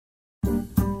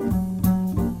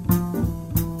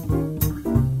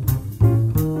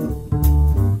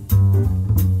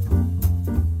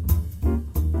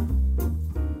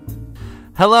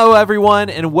Hello, everyone,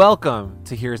 and welcome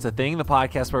to Here's the Thing, the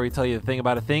podcast where we tell you the thing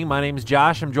about a thing. My name is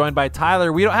Josh. I'm joined by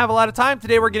Tyler. We don't have a lot of time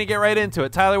today. We're going to get right into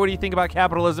it. Tyler, what do you think about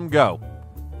capitalism? Go.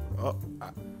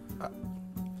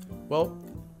 Well,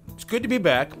 it's good to be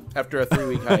back after a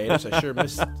 3-week hiatus. I sure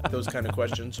missed those kind of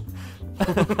questions.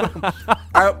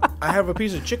 I have a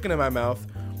piece of chicken in my mouth.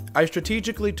 I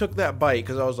strategically took that bite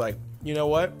because I was like, you know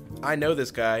what? I know this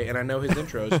guy, and I know his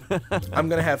intros. I'm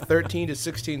going to have 13 to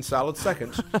 16 solid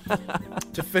seconds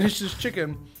to finish this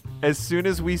chicken. As soon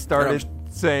as we started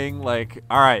saying, like,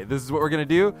 all right, this is what we're going to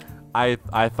do, I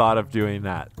thought of doing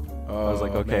that. I was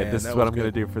like, okay, man, this is what I'm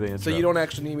going to do for the intro. So you don't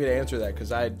actually need me to answer that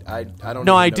because I don't.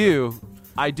 No, I know do. that.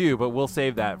 I do, but we'll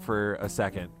save that for a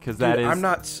second because Dude, I'm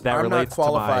not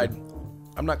qualified.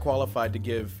 I'm not qualified to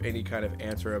give any kind of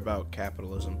answer about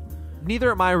capitalism.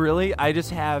 Neither am I really. I just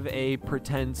have a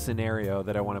pretend scenario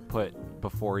that I want to put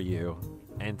before you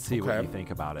and see what you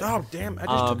think about it. Oh, damn. I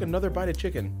just took another bite of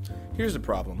chicken. Here's the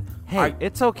problem. Hey,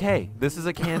 it's okay. This is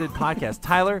a candid podcast.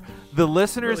 Tyler, the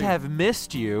listeners have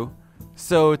missed you,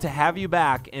 so to have you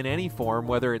back in any form,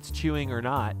 whether it's chewing or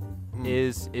not,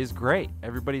 is great.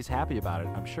 Everybody's happy about it,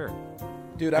 I'm sure.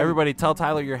 Dude, everybody tell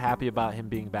Tyler you're happy about him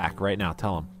being back right now.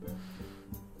 Tell him.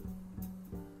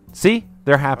 See?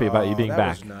 They're happy about you being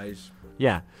back. That was nice.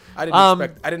 Yeah. I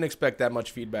didn't expect that much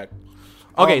feedback.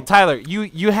 Okay, Tyler,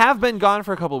 you have been gone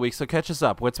for a couple of weeks, so catch us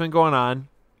up. What's been going on?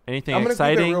 Anything exciting? I'm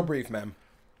gonna keep it real brief, man.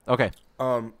 Okay.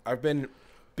 I've been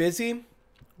busy,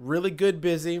 really good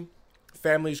busy.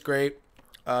 Family's great.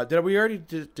 Did we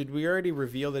already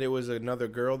reveal that it was another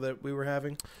girl that we were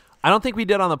having? I don't think we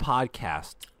did on the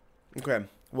podcast. Okay.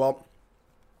 Well,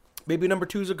 baby number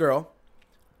 2 is a girl.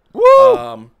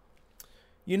 Woo!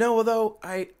 You know, although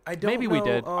I don't Maybe know, we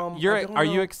did. Are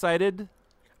you excited?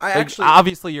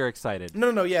 Obviously you're excited.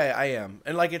 No, yeah, I am.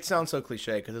 And like it sounds so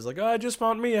cliche because it's like, oh, I just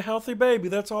found me a healthy baby.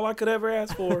 That's all I could ever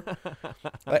ask for.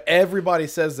 Everybody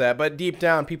says that, but deep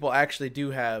down, people actually do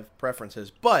have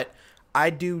preferences. But I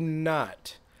do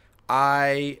not.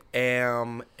 I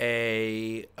am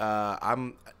I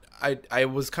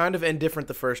was kind of indifferent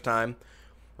the first time.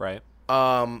 Right.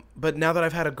 But now that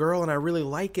I've had a girl and I really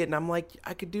like it, and I'm like,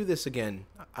 I could do this again.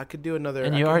 I could do another.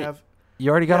 And you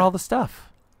already got all the stuff.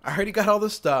 I already got all the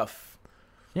stuff.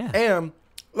 Yeah. And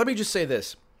let me just say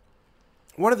this.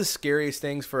 One of the scariest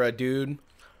things for a dude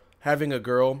having a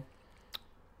girl,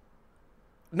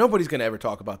 nobody's going to ever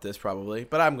talk about this probably,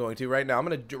 but I'm going to right now.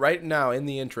 Right now in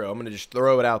the intro, I'm going to just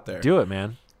throw it out there. Do it,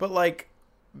 man. But like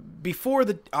before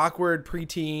the awkward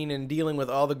preteen and dealing with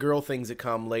all the girl things that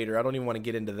come later, I don't even want to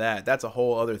get into that. That's a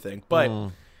whole other thing.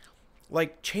 But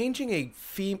like changing a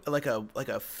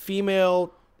female's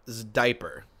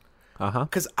diaper.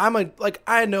 Because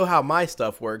I know how my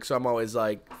stuff works, so I'm always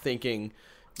like thinking,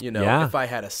 you know, if I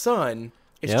had a son,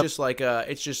 it's just like a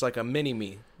mini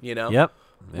me, you know. Yep.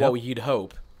 Well, you'd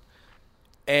hope.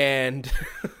 And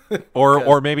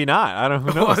or maybe not. I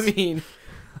don't know. I mean,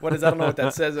 I don't know what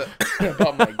that says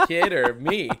about my kid or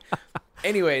me.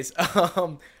 Anyways,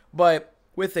 but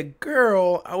with a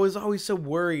girl, I was always so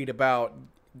worried about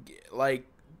like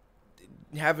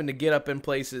having to get up in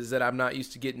places that I'm not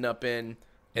used to getting up in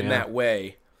that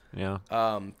way. Yeah.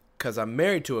 Because I'm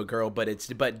married to a girl, but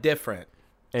different.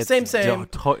 It's same. Same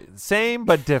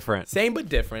but different. Same but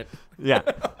different. Yeah.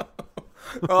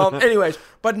 Anyways,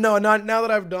 but no, not now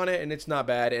that I've done it and it's not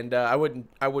bad, and I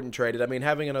wouldn't trade it. I mean,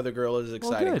 having another girl is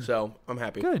exciting, so I'm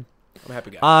happy. Good. I'm a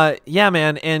happy guy. Yeah,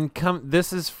 man, and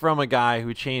this is from a guy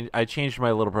who changed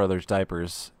my little brother's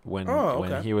diapers when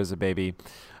he was a baby.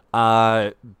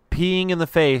 Peeing in the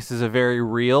face is a very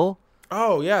real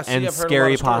and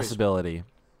scary possibility.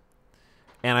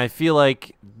 And I feel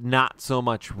like not so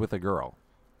much with a girl.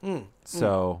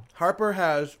 So Harper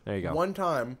has there you go. One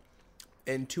time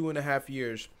in 2.5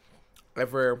 years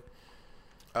ever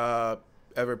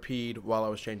peed while I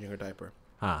was changing her diaper.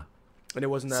 Huh. And it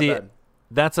wasn't that bad.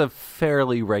 That's a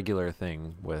fairly regular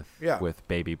thing with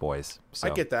baby boys. So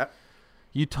I get that.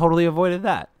 You totally avoided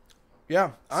that.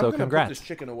 Yeah. I'm so gonna congrats. put this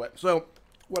chicken away. So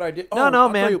what I did No,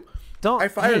 man. I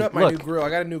fired up my new grill. I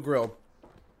got a new grill.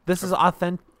 This is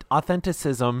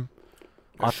authenticism.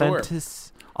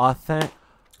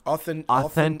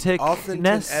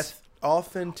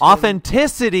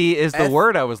 Authenticity is the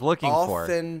word I was looking for.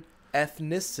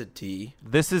 Ethnicity.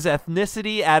 This is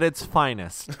ethnicity at its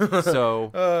finest.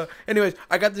 So, anyways,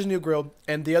 I got this new grill,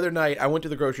 and the other night I went to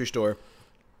the grocery store,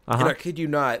 and I kid you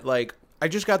not, like I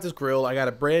just got this grill. I got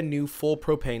a brand new full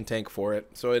propane tank for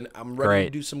it, so I'm ready to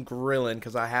do some grilling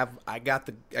because I got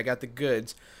the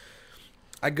goods.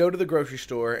 I go to the grocery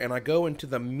store and I go into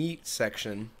the meat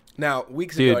section. Now,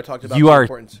 weeks ago I talked about the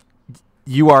importance.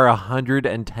 You are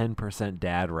 110%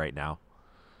 dad right now.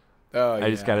 Oh, I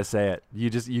just gotta say it.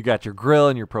 You got your grill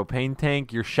and your propane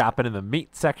tank. You're shopping in the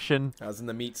meat section. I was in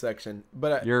the meat section,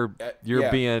 but you're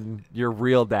being your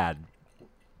real dad.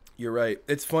 You're right.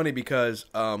 It's funny because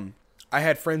I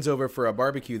had friends over for a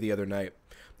barbecue the other night,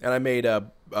 and I made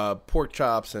pork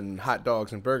chops and hot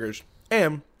dogs and burgers,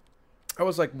 and I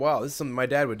was like, wow, this is something my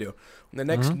dad would do. And the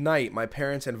next night, my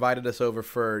parents invited us over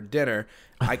for dinner.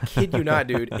 I kid you not,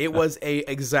 dude. It was they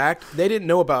didn't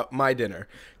know about my dinner.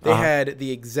 They had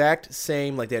the exact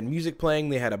same, like they had music playing.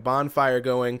 They had a bonfire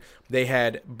going. They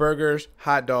had burgers,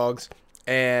 hot dogs,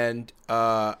 and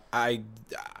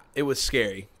it was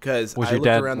scary because I looked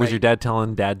around. Was your dad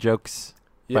telling dad jokes?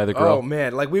 By the grill? Oh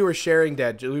man, like we were sharing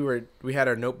we had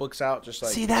our notebooks out, just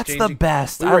like. See, that's the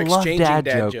best. I love dad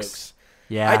jokes.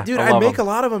 Yeah, I make a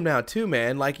lot of them now too,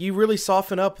 man. Like you really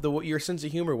soften up your sense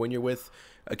of humor when you're with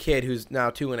a kid who's now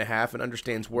 2.5 and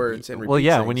understands words and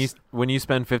repeats things. when you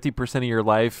spend 50% of your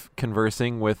life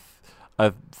conversing with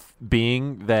a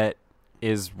being that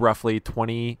is roughly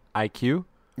 20 IQ.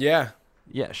 Yeah,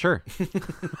 sure.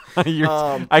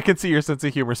 I can see your sense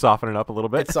of humor softening up a little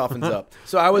bit. It softens up.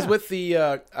 So I was with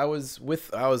the I was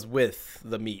with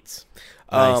the meats.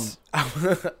 Nice.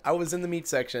 I was in the meat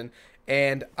section,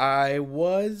 and I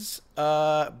was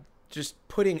just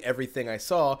putting everything I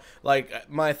saw. Like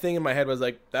my thing in my head was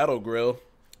like, that'll grill.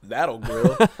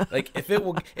 Like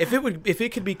if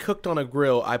it could be cooked on a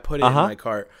grill, I put it in my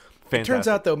cart. Fantastic. It turns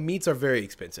out, though, meats are very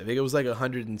expensive. It was like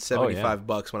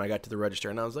 $175 when I got to the register,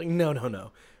 and I was like,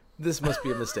 no. This must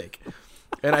be a mistake.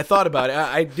 And I thought about it.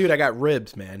 I got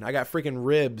ribs, man. I got freaking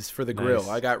ribs for the grill.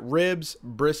 I got ribs,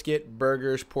 brisket,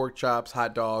 burgers, pork chops,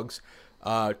 hot dogs,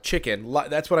 chicken.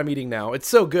 That's what I'm eating now. It's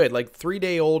so good. Like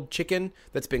 3-day-old chicken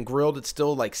that's been grilled. It's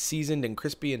still like seasoned and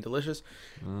crispy and delicious.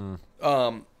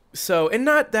 So, and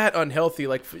not that unhealthy,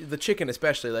 like the chicken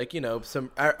especially, like,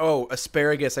 some,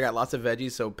 asparagus. I got lots of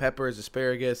veggies, so peppers,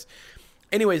 asparagus.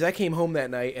 Anyways, I came home that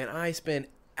night, and I spent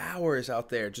hours out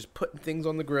there just putting things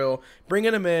on the grill,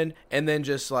 bringing them in, and then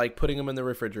just, like, putting them in the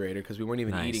refrigerator because we weren't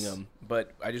even eating them.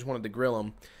 But I just wanted to grill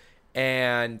them.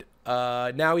 And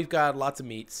now we've got lots of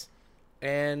meats,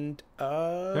 and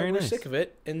we're sick of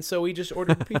it, and so we just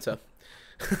ordered pizza.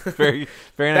 Very,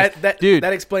 very nice. Dude,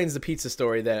 that explains the pizza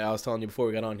story that I was telling you before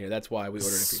we got on here. That's why we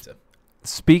ordered a pizza.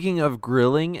 Speaking of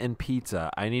grilling and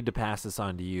pizza, I need to pass this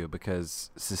on to you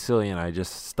because Cecilia and I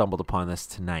just stumbled upon this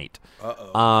tonight.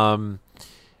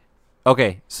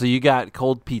 Okay, so you got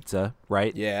cold pizza,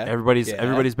 right? Yeah.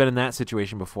 Everybody's been in that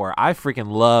situation before. I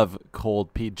freaking love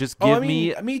cold pizza. Just give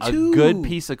me a good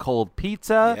piece of cold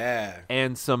pizza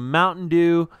and some Mountain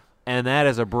Dew. And that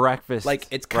is a breakfast. Like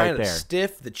it's kind of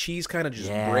stiff. The cheese kind of just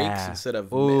breaks instead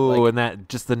of. Ooh, and that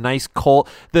just the nice cold.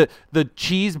 The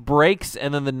cheese breaks,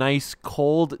 and then the nice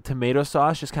cold tomato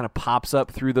sauce just kind of pops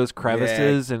up through those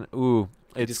crevices, and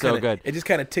it's so good. It just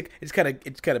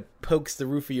kind of pokes the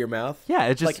roof of your mouth. Yeah,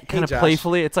 it just like, kind of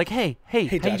playfully. It's like, hey, how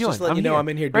Josh, you doing? Just let you know I'm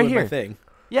in here doing my thing.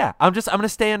 Yeah, I'm gonna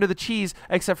stay under the cheese,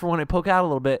 except for when I poke out a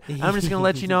little bit. I'm just gonna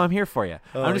let you know I'm here for you.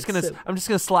 I'm just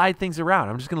gonna slide things around.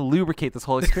 I'm just gonna lubricate this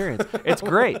whole experience. It's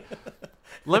great.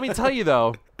 Let me tell you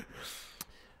though.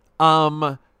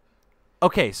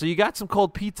 Okay, so you got some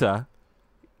cold pizza.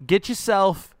 Get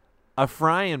yourself a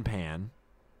frying pan.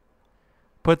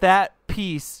 Put that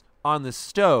piece on the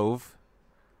stove.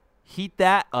 Heat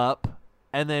that up,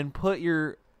 and then put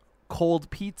your cold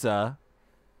pizza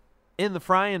in the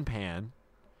frying pan.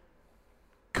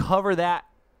 Cover that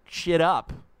shit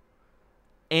up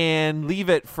and leave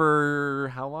it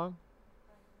for how long?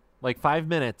 Like 5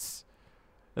 minutes.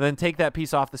 And then take that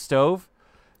piece off the stove.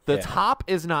 The top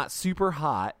is not super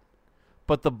hot,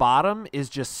 but the bottom is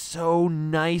just so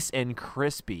nice and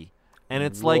crispy. And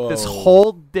it's like this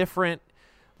whole different,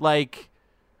 like,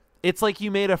 it's like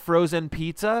you made a frozen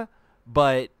pizza,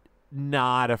 but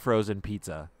not a frozen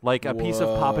pizza. Like a piece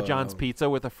of Papa John's pizza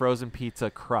with a frozen pizza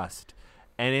crust.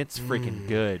 And it's freaking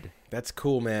good. That's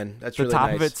cool, man. That's really nice. The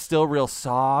top of it's still real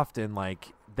soft and like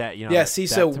that,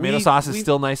 tomato sauce is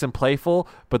still nice and playful,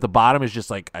 but the bottom is just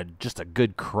like a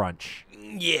good crunch.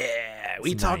 Yeah,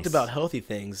 we talked about healthy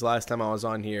things last time I was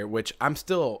on here, which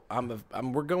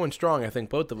we're going strong. I think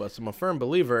both of us. I'm a firm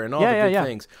believer in all the good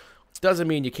things. Doesn't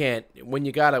mean you can't when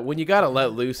you gotta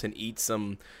let loose and eat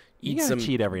some.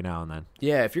 Cheat every now and then.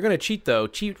 Yeah, if you're gonna cheat though,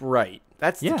 cheat right.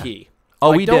 That's the key. Oh,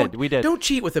 like, we did. Don't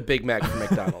cheat with a Big Mac from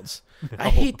McDonald's. No. I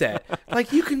hate that.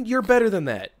 Like you're better than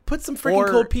that. Put some freaking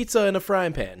cold pizza in a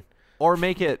frying pan. Or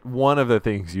make it one of the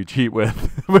things you cheat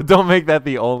with, but don't make that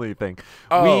the only thing.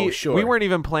 Sure. We weren't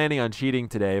even planning on cheating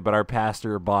today, but our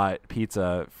pastor bought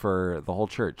pizza for the whole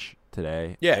church.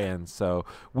 today. Yeah. And so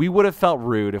we would have felt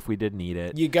rude if we didn't eat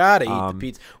it. You gotta eat the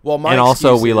pizza. Well, and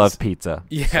also we love pizza.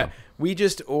 Yeah. So. We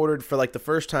just ordered for like the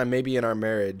first time maybe in our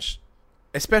marriage,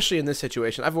 especially in this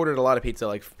situation. I've ordered a lot of pizza,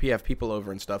 like have people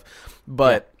over and stuff.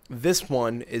 But this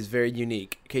one is very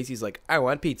unique. Casey's like, I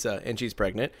want pizza. And she's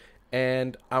pregnant.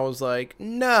 And I was like,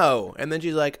 no. And then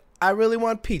she's like, I really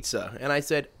want pizza. And I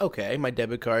said, okay, my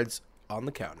debit card's on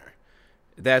the counter.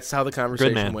 That's how the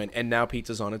conversation went. And now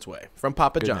pizza's on its way from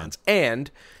Papa John's. And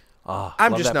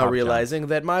I'm just now realizing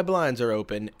that my blinds are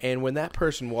open. And when that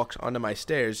person walks onto my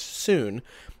stairs soon,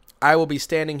 I will be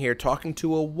standing here talking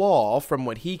to a wall from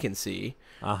what he can see.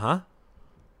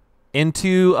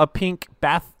 Into a pink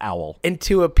bath owl.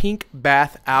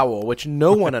 Which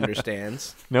no one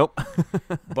understands. Nope.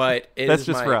 But that's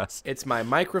just for us. It's my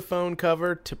microphone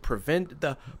cover to prevent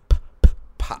the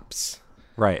pops.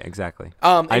 Right, exactly.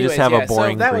 Anyways, I just have a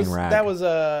boring green rag. That was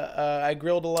I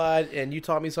grilled a lot, and you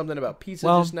taught me something about pizza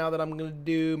just now that I'm going to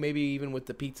do, maybe even with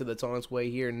the pizza that's on its way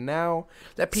here now.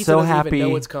 That pizza doesn't even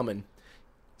know it's coming.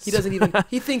 He doesn't even.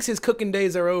 He thinks his cooking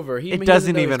days are over. He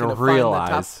doesn't even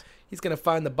realize. He's gonna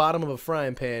find the bottom of a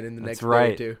frying pan in the next day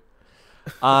or two.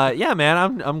 Yeah,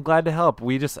 man, I'm glad to help.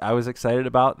 I was excited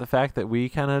about the fact that we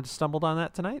kind of stumbled on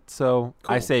that tonight. So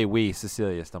cool. I say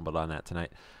Cecilia stumbled on that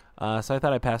tonight. So I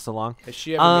thought I'd pass along. Has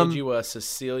she ever made you a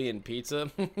Sicilian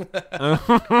pizza?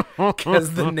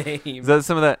 Because the name. Is that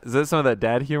some of that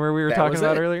dad humor we were talking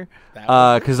about earlier?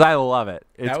 Because I love it.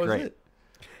 It's great.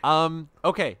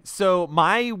 Okay, so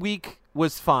my week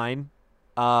was fine.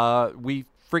 We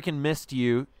freaking missed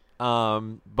you.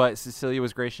 But Cecilia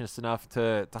was gracious enough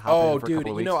to hop in for a couple of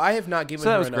weeks. You know, I have not given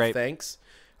her enough thanks.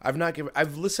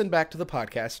 I've listened back to the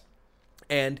podcast,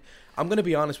 and I'm going to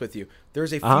be honest with you.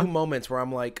 There's a few moments where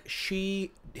I'm like,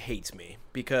 she hates me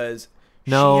because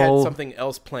she had something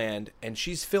else planned, and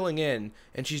she's filling in,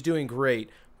 and she's doing great,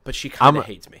 but she kind of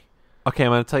hates me. Okay,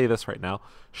 I'm going to tell you this right now.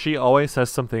 She always has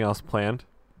something else planned,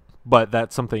 but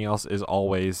that something else is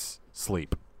always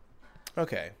sleep.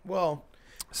 Okay, well...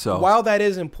 So while that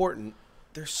is important,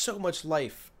 there's so much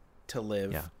life to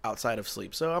live outside of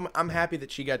sleep. So I'm happy that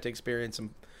she got to experience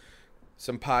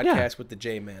some podcasts with the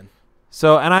J-Man.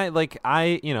 So and I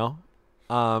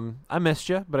missed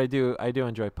you, but I do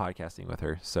enjoy podcasting with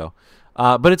her. So,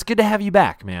 but it's good to have you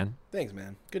back, man. Thanks,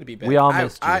 man. Good to be back. We all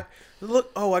missed you. I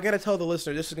got to tell the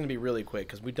listener this is going to be really quick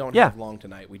because we don't have long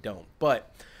tonight. We don't. But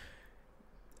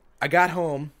I got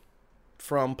home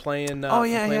from playing a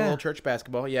little church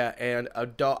basketball, and a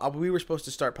dog. We were supposed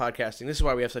to start podcasting. This is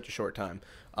why we have such a short time.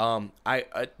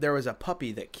 There was a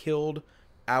puppy that killed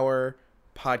our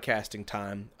podcasting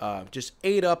time. Just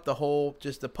ate up the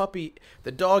puppy.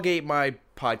 The dog ate my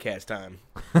podcast time.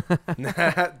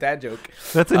 That joke.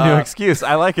 That's a new excuse.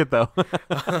 I like it though.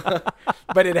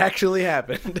 But it actually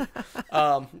happened.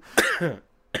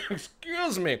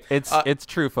 Excuse me. It's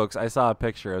true, folks. I saw a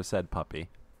picture of said puppy.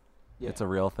 Yeah. It's a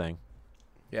real thing.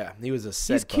 Yeah, he was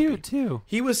He's cute too.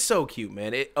 He was so cute,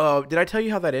 man. Did I tell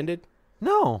you how that ended?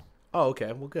 No. Oh,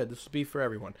 okay. Well, good. This will be for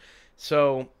everyone.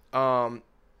 So,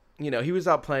 he was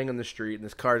out playing on the street, and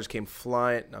this car just came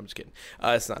flying. No, I'm just kidding.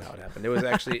 That's not how it happened. It was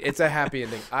actually, it's a happy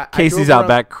ending. Casey's out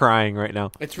back crying right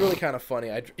now. It's really kind of funny.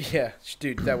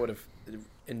 Dude, that would have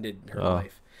ended her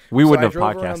life. We wouldn't have podcasted.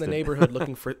 I drove around the neighborhood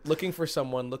looking for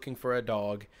someone, looking for a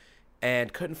dog.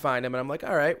 And couldn't find him, and I'm like,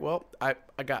 all right, well, I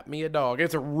got me a dog.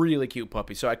 It's a really cute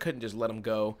puppy, so I couldn't just let him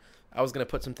go. I was going to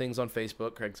put some things on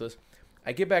Facebook, Craigslist.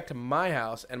 I get back to my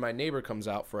house, and my neighbor comes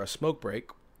out for a smoke break.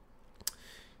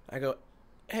 I go,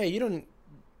 hey, you don't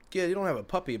have a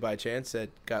puppy by chance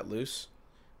that got loose?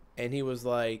 And he was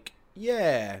like,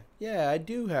 yeah, I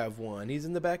do have one. He's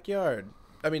in the backyard.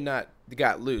 I mean, not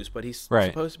got loose, but he's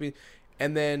supposed to be.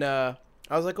 And then I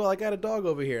was like, well, I got a dog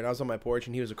over here, and I was on my porch,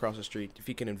 and he was across the street. If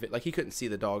he can, he couldn't see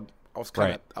the dog. I was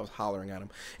hollering at him.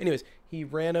 Anyways, he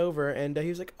ran over, and he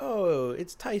was like, oh,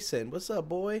 it's Tyson. What's up,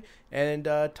 boy? And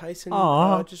Tyson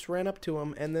just ran up to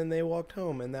him, and then they walked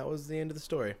home, and that was the end of the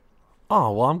story.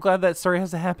 Oh, well, I'm glad that story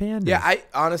has a happy ending. Yeah,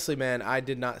 honestly, man, I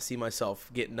did not see myself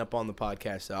getting up on the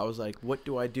podcast. So I was like, what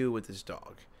do I do with this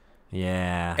dog?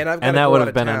 Yeah, and that would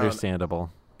have been understandable.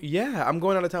 Yeah, I'm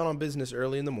going out of town on business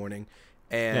early in the morning,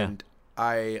 and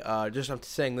I'm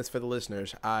saying this for the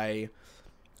listeners. I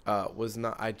was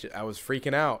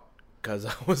freaking out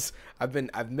because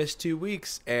I've missed 2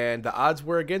 weeks, and the odds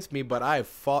were against me, but I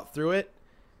fought through it.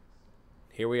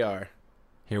 Here we are.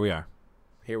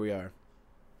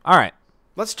 All right.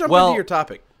 Let's jump into your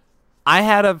topic. I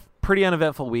had a pretty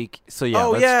uneventful week, so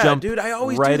let's jump dude, I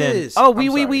always right do this. In. Oh,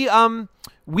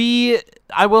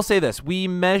 I will say this. We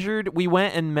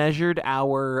went and measured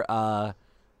our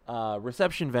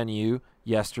reception venue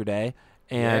yesterday,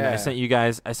 And I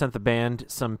sent the band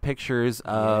some pictures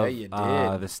of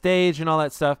the stage and all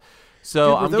that stuff.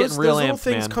 So I'm getting real amped, man. Those little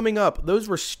things coming up, those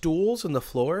were stools in the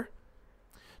floor?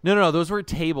 No, those were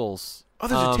tables. Oh,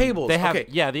 those are tables. They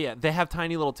have, they have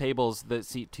tiny little tables that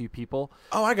seat 2 people.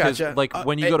 Oh, I gotcha. Like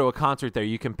when you go to a concert there,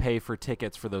 you can pay for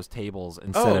tickets for those tables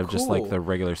instead of just like the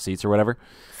regular seats or whatever.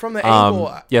 From the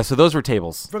angle, so those were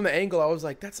tables. From the angle, I was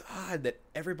like, that's odd that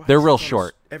everybody. They're real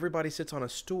short. Everybody sits on a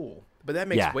stool, but that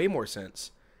makes way more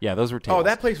sense. Yeah, those were tables. Oh,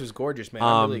 that place was gorgeous, man.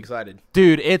 I'm really excited.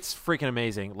 Dude, it's freaking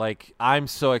amazing. Like, I'm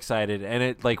so excited.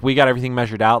 And we got everything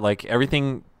measured out. Like,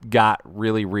 everything got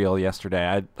really real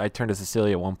yesterday. I turned to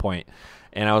Cecilia at one point,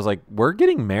 and I was like, we're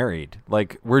getting married.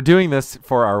 Like, we're doing this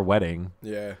for our wedding.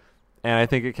 Yeah. And I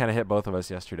think it kind of hit both of us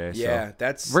yesterday. Yeah,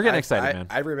 so we're getting excited, man.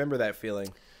 I remember that feeling.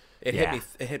 It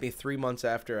hit me 3 months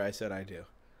after I said I do.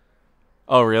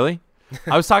 Oh, really?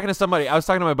 I was talking to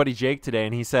my buddy Jake today,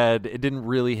 and he said it didn't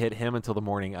really hit him until the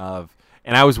morning of.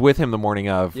 And I was with him the morning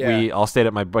of. Yeah. We all stayed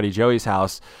at my buddy Joey's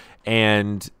house,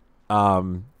 and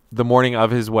the morning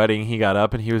of his wedding, he got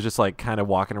up and he was just like kind of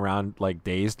walking around like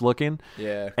dazed looking.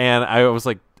 Yeah. And I was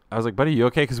like, buddy, you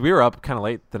okay? Because we were up kind of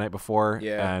late the night before,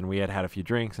 and we had a few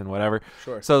drinks and whatever.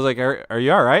 Sure. So I was like, are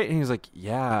you all right? And he was like,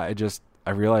 yeah, I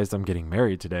realized I'm getting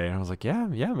married today. And I was like, yeah,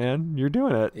 man, you're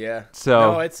doing it. Yeah.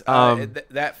 So no, it's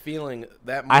that feeling.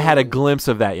 That morning, I had a glimpse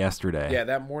of that yesterday. Yeah,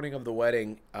 that morning of the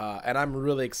wedding, and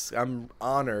I'm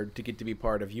honored to get to be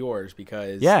part of yours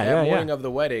because that morning of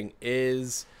the wedding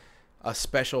is a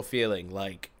special feeling.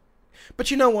 Like, but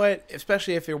you know what?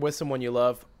 Especially if you're with someone you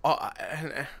love,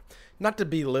 not to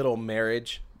belittle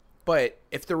marriage, but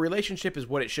if the relationship is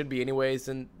what it should be anyways,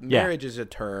 then marriage is a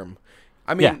term.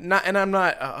 I mean, I'm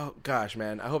not. Oh gosh,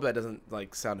 man! I hope that doesn't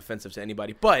like sound offensive to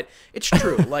anybody, but it's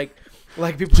true. like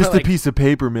people just are like, a piece of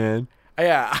paper, man.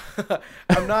 Yeah,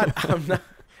 I'm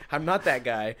not that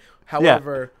guy.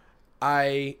 However,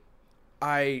 I,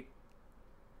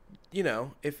 you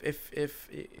know, if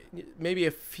maybe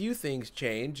a few things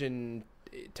change and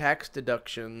tax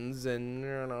deductions and I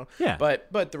don't know. Yeah.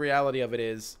 But the reality of it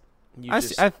is, I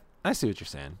see what you're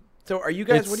saying. So are you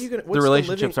guys? What are you gonna? What's the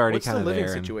relationship's already kind of there. What's the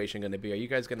living situation going to be? Are you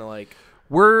guys going to like?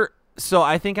 So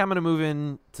I think I'm going to move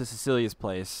in to Cecilia's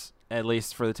place at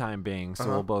least for the time being. So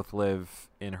we'll both live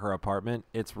in her apartment.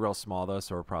 It's real small though,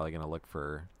 so we're probably going to look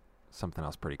for something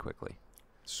else pretty quickly.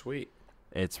 Sweet.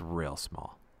 It's real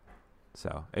small,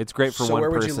 so it's great for one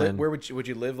person. Where would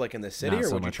you live? Like in the city,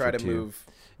 or would you try to move?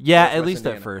 Yeah, at least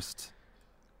at first.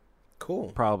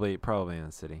 Cool. Probably in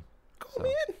the city. Cool,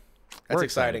 man. That's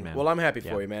exciting. Well, I'm happy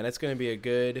for you, man. It's gonna be a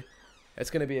good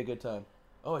time.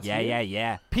 Oh, it's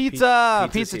yeah. Pizza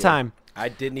time. I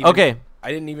didn't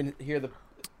even hear the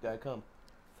guy come.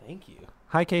 Thank you.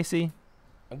 Hi, Casey.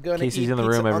 I'm going to Casey's in the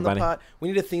room, everybody. We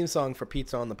need a theme song for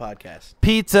Pizza on the Podcast.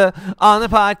 Pizza on the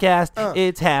podcast.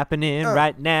 It's happening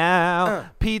right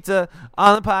now. Pizza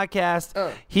on the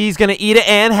podcast. He's gonna eat it,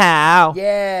 and how?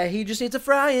 Yeah, he just needs a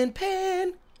frying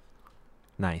pan.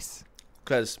 Nice.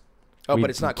 But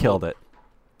it's not killed cold. It.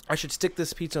 I should stick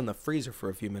this pizza in the freezer for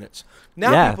a few minutes.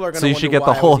 Now people are going to so you should get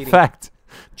the whole effect.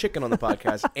 Chicken on the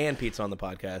podcast and pizza on the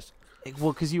podcast.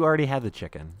 Well, because you already had the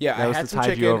chicken. Yeah, I had some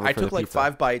chicken. I took like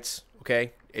 5 bites.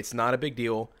 Okay, it's not a big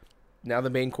deal. Now the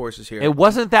main course is here. It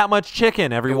wasn't that much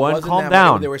chicken, everyone. Calm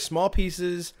down. There were small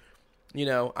pieces. You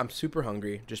know, I'm super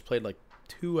hungry. Just played like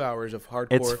 2 hours of hardcore.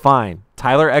 It's fine.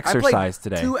 Tyler exercised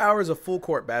today. 2 hours of full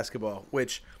court basketball,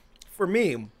 which... For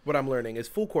me, what I'm learning is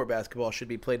full court basketball should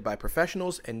be played by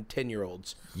professionals and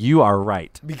 10-year-olds. You are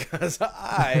right. Because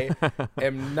I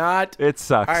am not. It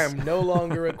sucks. I am no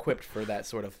longer equipped for that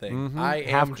sort of thing.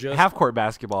 Mm-hmm. Half court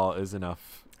basketball is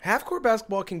enough. Half court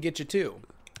basketball can get you too.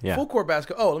 Yeah. Full court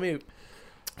basketball.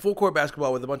 Full court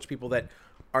basketball with a bunch of people that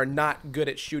are not good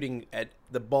at shooting at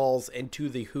the balls into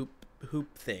the hoop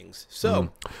things.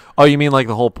 So, you mean like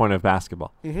the whole point of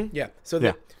basketball? Mm-hmm, yeah.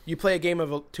 So you play a game of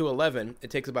 2-11. It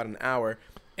takes about an hour,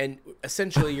 and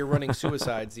essentially you're running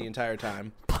suicides the entire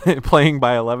time. Playing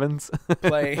by 11s.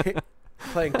 Playing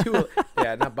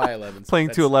not by 11s. Playing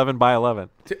 2-11 by 11.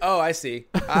 I see.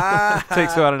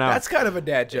 Takes about an hour. That's kind of a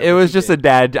dad joke. It was just a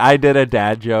dad. I did a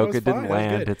dad joke. It didn't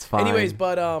land. It's fine. Anyways,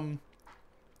 but I'm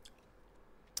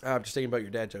just thinking about your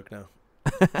dad joke now.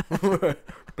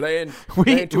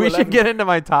 We should get into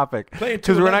my topic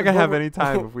because we're not gonna have any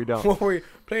time if we don't. What were you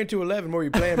playing 2-11? Were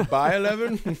you playing by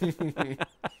 11?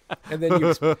 And then you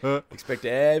expect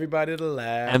everybody to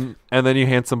laugh. And then you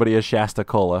hand somebody a Shasta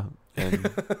Cola.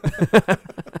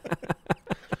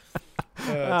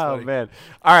 Oh man!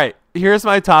 All right, here's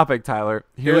my topic, Tyler.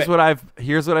 Here's what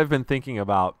I've been thinking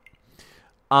about.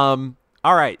 All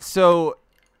right, so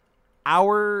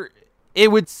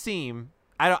it would seem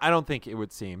I don't think it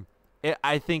would seem.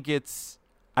 I think it's.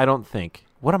 I don't think.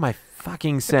 What am I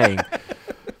fucking saying?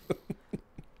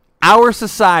 Our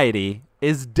society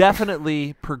is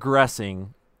definitely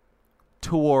progressing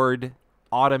toward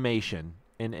automation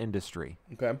in industry.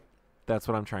 Okay. That's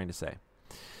what I'm trying to say.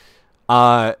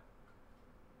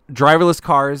 Driverless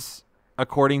cars,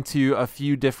 according to a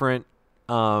few different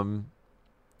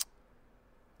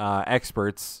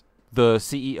experts, the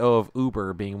CEO of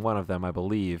Uber being one of them, I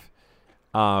believe,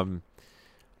 are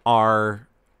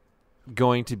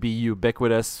going to be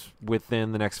ubiquitous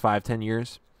within the next 5-10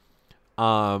 years.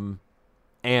 And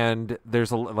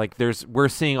we're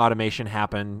seeing automation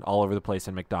happen all over the place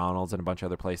in McDonald's and a bunch of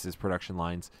other places, production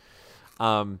lines.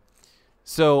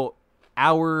 So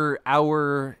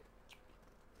our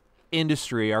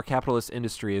industry, our capitalist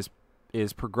industry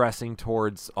is progressing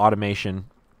towards automation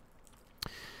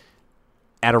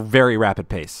at a very rapid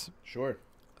pace. Sure.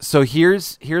 So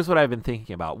here's what I've been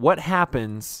thinking about. What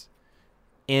happens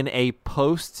in a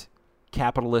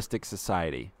post-capitalistic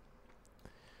society?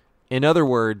 In other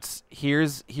words,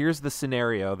 here's the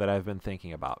scenario that I've been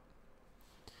thinking about.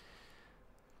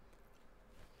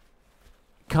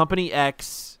 Company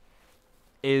X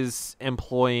is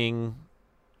employing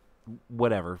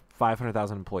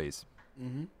 500,000 employees.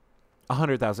 Mm-hmm.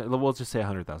 100,000. We'll just say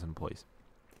 100,000 employees.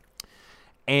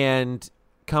 And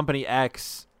Company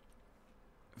X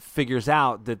figures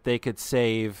out that they could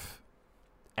save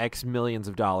X millions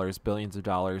of dollars, billions of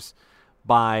dollars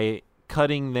by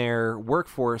cutting their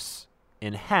workforce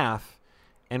in half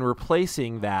and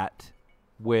replacing that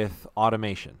with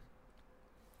automation.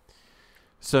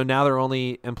 So now they're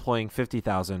only employing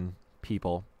 50,000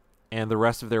 people, and the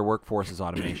rest of their workforce is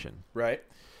automation. Right.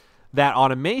 That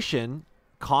automation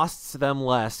costs them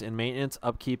less in maintenance,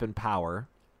 upkeep, and power,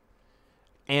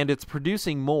 and it's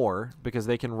producing more because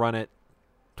they can run it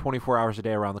 24 hours a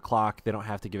day around the clock. They don't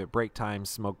have to give it break times,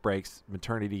 smoke breaks,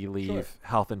 maternity leave, sure,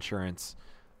 health insurance.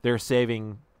 They're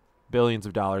saving billions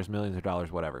of dollars, millions of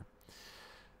dollars, whatever.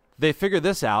 They figure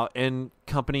this out, and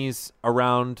companies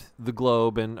around the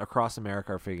globe and across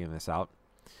America are figuring this out.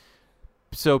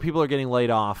 So people are getting laid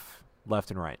off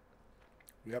left and right.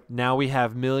 Yep. Now we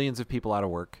have millions of people out of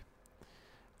work,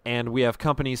 and we have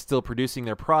companies still producing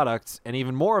their products, and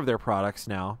even more of their products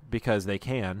now because they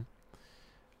can.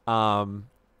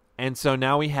 And so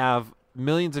now we have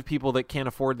millions of people that can't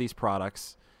afford these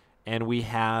products, and we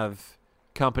have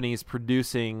companies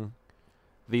producing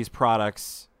these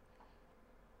products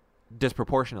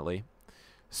disproportionately.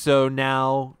 So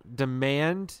now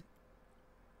demand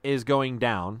is going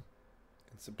down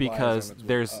because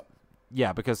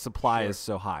because supply is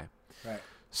so high. Right.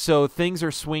 So things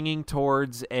are swinging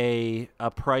towards a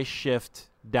price shift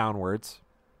downwards.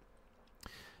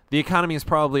 The economy has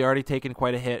probably already taken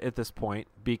quite a hit at this point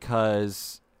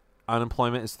because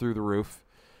unemployment is through the roof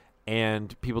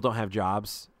and people don't have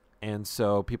jobs, and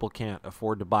so people can't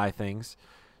afford to buy things.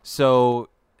 So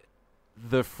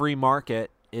the free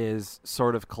market is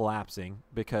sort of collapsing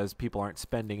because people aren't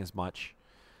spending as much.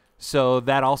 So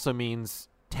that also means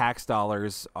tax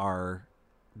dollars are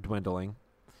dwindling,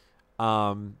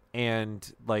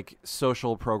 and like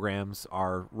social programs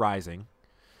are rising.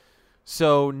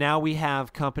 So now we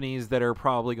have companies that are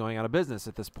probably going out of business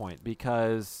at this point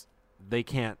because they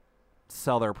can't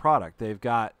sell their product. They've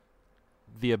got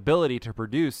the ability to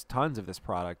produce tons of this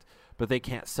product, but they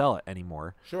can't sell it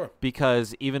anymore. Sure.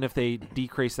 Because even if they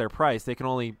decrease their price, they can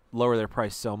only lower their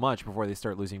price so much before they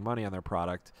start losing money on their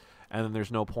product, and then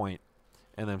there's no point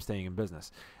in them staying in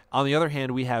business. On the other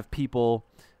hand, we have people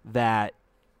that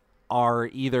are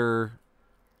either,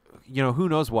 who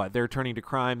knows what. They're turning to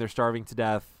crime, they're starving to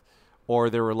death, or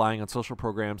they're relying on social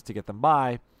programs to get them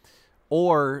by,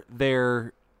 or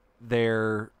they're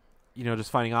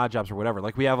just finding odd jobs or whatever.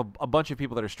 Like we have a bunch of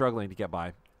people that are struggling to get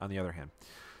by, on the other hand.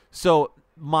 So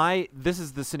this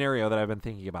is the scenario that I've been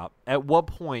thinking about. At what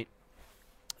point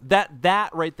that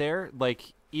right there,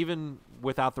 like even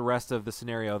without the rest of the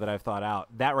scenario that I've thought out,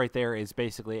 that right there is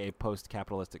basically a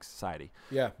post-capitalistic society.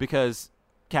 Yeah. Because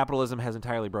capitalism has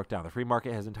entirely broke down. The free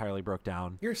market has entirely broke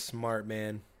down. You're smart,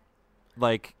 man.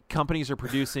 Like companies are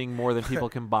producing more than people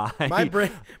can buy. My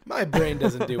brain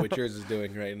doesn't do what yours is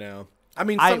doing right now. I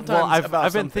mean, sometimes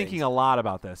I've been thinking a lot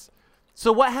about this.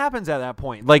 So what happens at that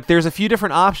point? Like there's a few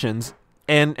different options,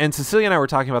 and Cecilia and I were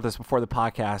talking about this before the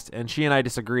podcast, and she and I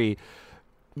disagree,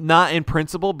 not in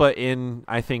principle, but in,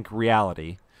 I think,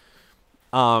 reality.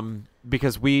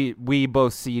 Because we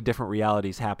both see different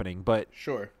realities happening, but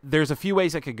sure, there's a few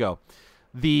ways it could go.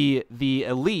 The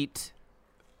elite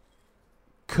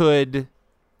could,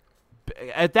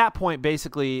 at that point,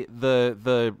 basically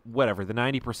the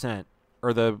 90%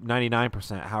 or the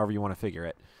 99%, however you want to figure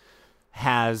it,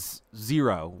 has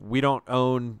zero. We don't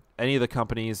own any of the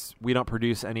companies. We don't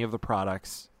produce any of the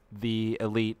products. The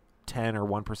elite 10 or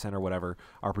 1% or whatever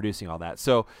are producing all that.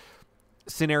 So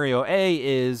scenario A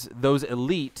is those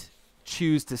elite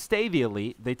choose to stay the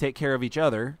elite. They take care of each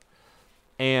other,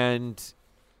 and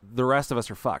the rest of us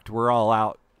are fucked. We're all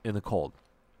out in the cold.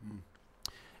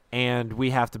 And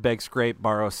we have to beg, scrape,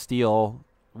 borrow, steal,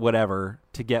 whatever,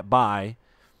 to get by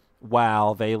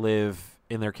while they live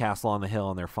in their castle on the hill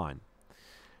and they're fine.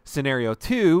 Scenario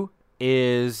 2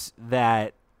 is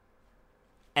that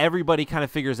everybody kind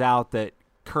of figures out that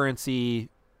currency,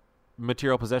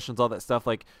 material possessions, all that stuff,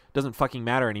 like, doesn't fucking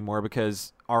matter anymore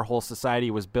because our whole society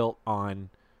was built on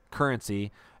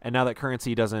currency. And now that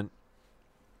currency doesn't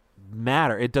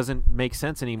matter, it doesn't make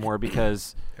sense anymore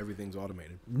because everything's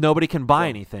automated. Nobody can buy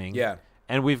anything. Yeah.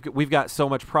 And we've got so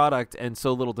much product and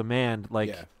so little demand.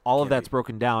 Like, all of that's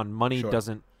broken down. Money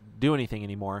doesn't do anything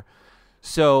anymore.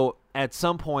 So at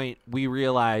some point we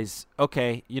realize,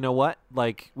 okay, you know what?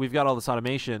 Like, we've got all this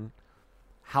automation.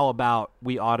 How about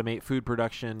we automate food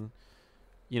production,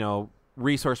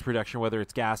 resource production, whether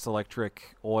it's gas,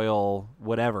 electric, oil,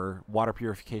 whatever, water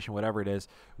purification, whatever it is.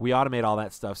 We automate all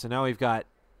that stuff. So now we've got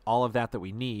all of that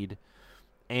we need,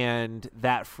 and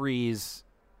that frees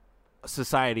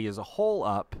society as a whole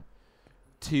up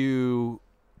to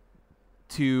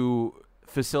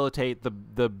facilitate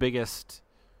the biggest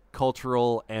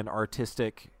cultural and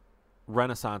artistic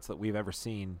renaissance that we've ever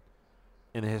seen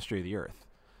in the history of the earth,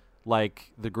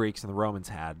 like the Greeks and the Romans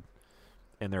had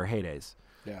in their heydays.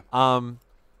 Yeah.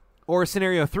 Or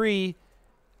scenario 3,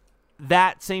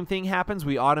 that same thing happens.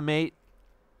 We automate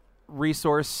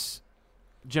resource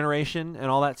generation and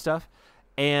all that stuff,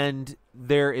 and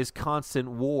there is constant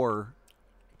war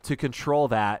to control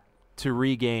that to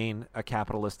regain a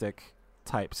capitalistic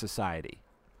type society.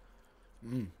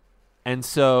 And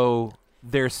so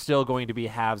there's still going to be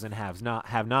haves and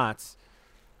have-nots,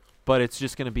 but it's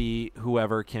just going to be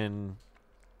whoever can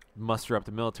muster up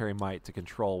the military might to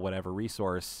control whatever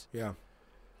resource. Yeah.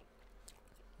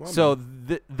 Well, so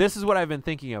this is what I've been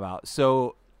thinking about.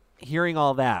 So hearing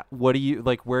all that, what do you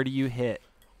like? Where do you hit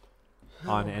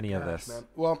on any of this? Man.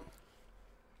 Well,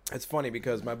 it's funny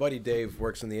because my buddy Dave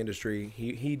works in the industry.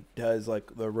 He does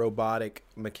like the robotic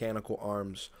mechanical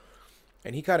arms,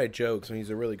 and he kind of jokes, and he's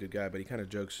a really good guy, but he kind of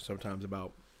jokes sometimes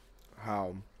about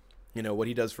how, what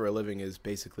he does for a living is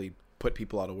basically put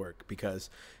people out of work, because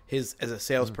as a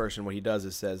salesperson, what he does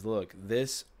is says, look,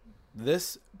 this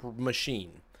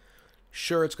machine,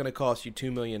 sure, it's going to cost you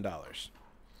 $2 million.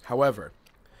 However,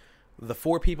 the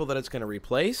 4 people that it's going to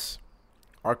replace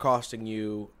are costing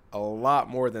you a lot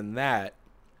more than that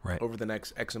over the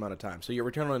next X amount of time. So your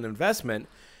return on investment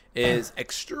is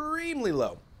extremely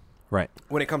low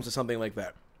when it comes to something like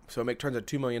that. So it turns a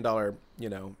 $2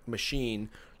 million, machine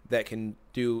that can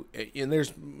do, and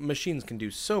there's machines can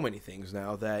do so many things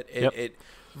now that it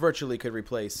virtually could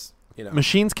replace,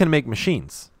 Machines can make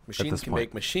machines. Machines can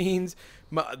make machines.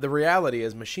 The reality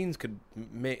is machines could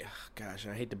make, gosh,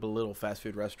 I hate to belittle fast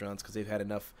food restaurants because they've had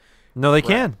enough. No, they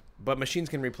can. But machines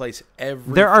can replace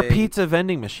everything. There are pizza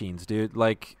vending machines, dude.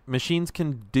 Like, machines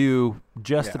can do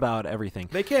just about everything.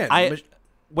 They can.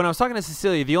 When I was talking to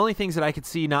Cecilia, the only things that I could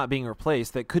see not being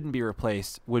replaced, that couldn't be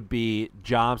replaced, would be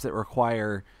jobs that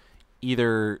require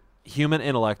either human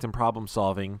intellect and problem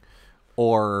solving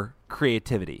or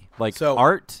creativity. Like,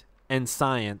 art and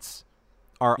science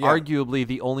are arguably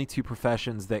the only 2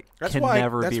 professions that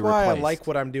never be replaced. That's why I like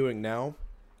what I'm doing now.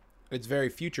 It's very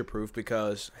future-proof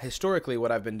because historically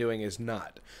what I've been doing is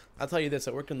not. I'll tell you this.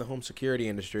 I worked in the home security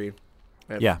industry.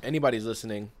 If anybody's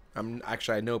listening,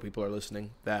 I know people are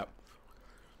listening that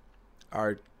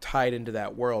are tied into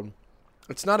that world.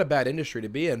 It's not a bad industry to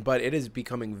be in, but it is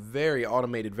becoming very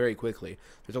automated very quickly.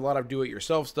 There's a lot of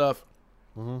do-it-yourself stuff.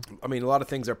 Mm-hmm. I mean, a lot of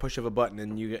things are push of a button,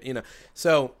 and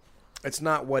so it's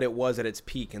not what it was at its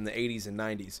peak in the 80s and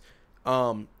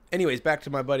 90s. Anyways, back to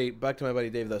my buddy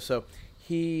Dave though. So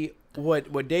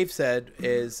what Dave said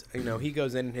is, he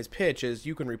goes in and his pitch is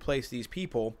you can replace these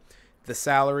people, the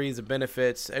salaries, the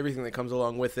benefits, everything that comes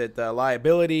along with it, the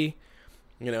liability.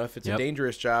 If it's a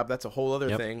dangerous job, that's a whole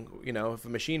other thing. If a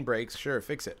machine breaks, sure,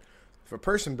 fix it. If a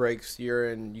person breaks,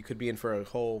 you could be in for a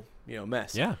whole,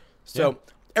 mess. Yeah. So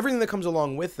everything that comes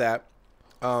along with that,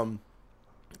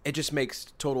 it just makes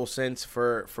total sense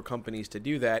for companies to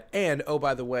do that. And, oh,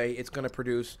 by the way, it's going to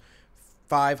produce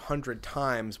 500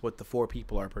 times what the 4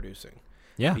 people are producing.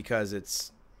 Yeah. Because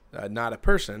it's not a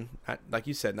person, like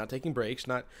you said, not taking breaks,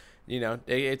 not...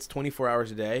 it's 24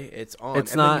 hours a day. It's on.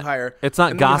 It's not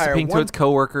gossiping to its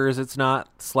coworkers. It's not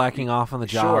slacking off on the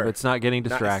job. It's not getting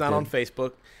distracted. It's not on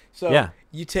Facebook. So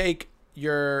you take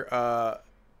your,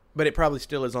 but it probably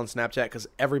still is on Snapchat because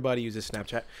everybody uses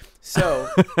Snapchat. So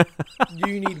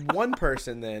you need one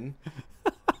person then.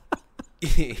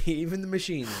 Even the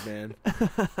machines, man.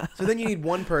 So then you need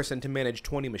one person to manage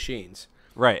 20 machines.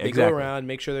 Right, they exactly. Go around,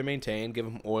 make sure they're maintained, give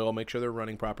them oil, make sure they're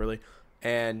running properly.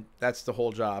 And that's the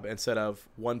whole job instead of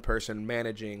one person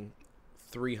managing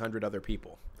 300 other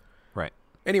people. Right.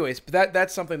 Anyways, but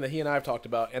that's something that he and I have talked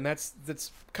about, and that's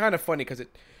kind of funny because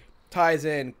it ties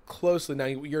in closely. Now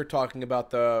you're talking about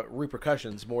the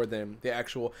repercussions more than the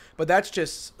actual, but that's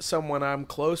just someone I'm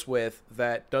close with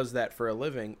that does that for a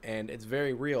living, and it's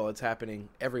very real. It's happening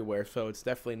everywhere, so it's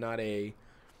definitely not a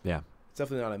it's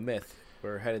definitely not a myth.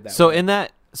 We're headed that way. In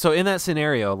that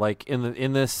scenario, like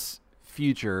in this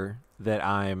future that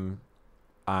I'm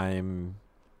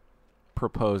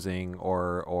proposing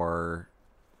or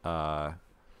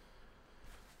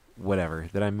whatever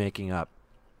that I'm making up,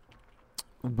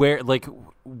 where, like,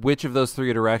 which of those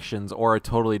three directions or a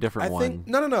totally different one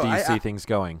no do you see things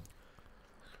going?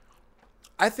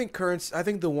 I think currency. I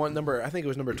think the one number. I think it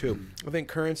was number 2. I think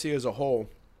currency as a whole,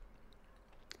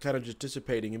 kind of just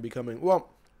dissipating and becoming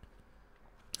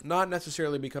not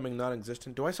necessarily becoming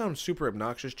non-existent. Do I sound super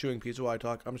obnoxious chewing pizza while I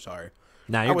talk? I'm sorry.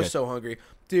 Nah, you're I was good. So hungry,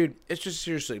 dude. It's just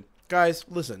seriously, guys.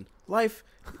 Listen, life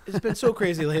has been so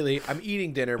crazy lately. I'm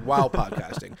eating dinner while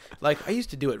podcasting. Like, I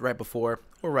used to do it right before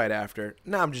or right after.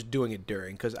 Now I'm just doing it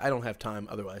during because I don't have time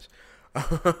otherwise.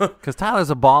 Because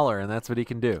Tyler's a baller, and that's what he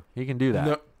can do. He can do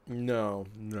that. No.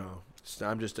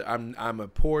 I'm a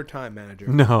poor time manager.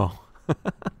 No.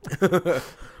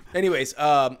 Anyways,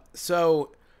 number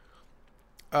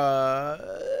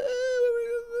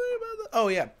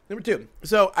 2.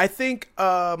 So I think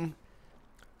I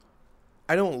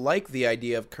don't like the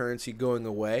idea of currency going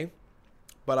away,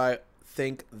 but I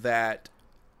think that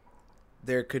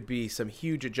there could be some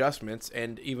huge adjustments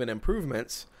and even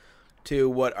improvements to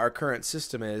what our current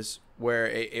system is, where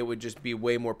it would just be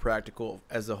way more practical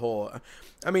as a whole.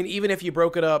 I mean, even if you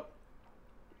broke it up,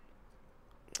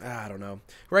 I don't know.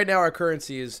 Right now, our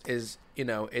currency is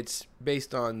it's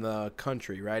based on the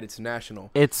country, right? It's national.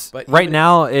 But right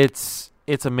now, it's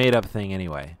a made up thing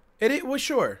anyway. It was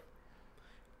sure.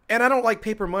 And I don't like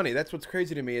paper money. That's what's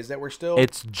crazy to me is that we're still.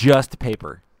 It's just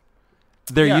paper.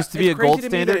 There used to be a gold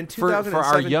standard for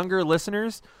our younger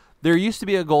listeners. There used to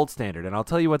be a gold standard, and I'll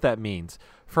tell you what that means.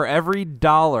 For every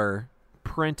dollar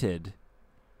printed,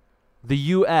 the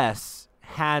U.S.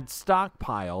 had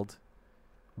stockpiled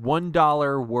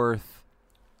 $1 worth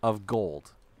of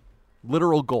gold,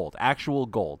 literal gold, actual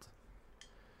gold.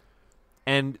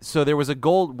 And so there was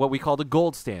what we called a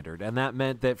gold standard, and that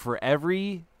meant that for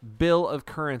every bill of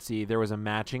currency, there was a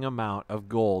matching amount of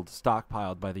gold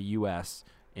stockpiled by the U.S.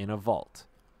 in a vault.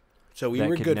 So we were good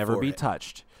for it. That could never be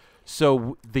touched.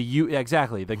 So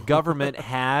the government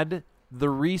had the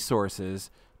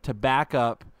resources to back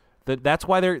up. That's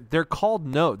why they're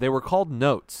called They were called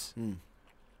notes,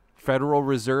 Federal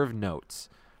Reserve notes,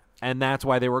 and that's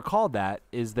why they were called that.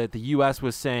 Is that the U.S.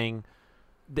 was saying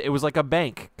it was like a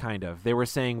bank kind of. They were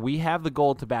saying we have the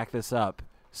gold to back this up.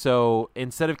 So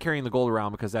instead of carrying the gold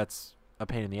around because that's a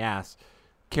pain in the ass,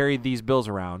 carry these bills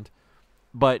around,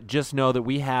 but just know that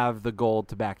we have the gold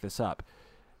to back this up.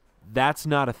 That's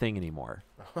not a thing anymore.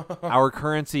 Our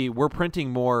currency, we're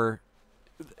printing more.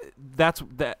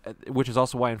 Which is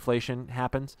also why inflation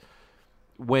happens.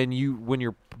 When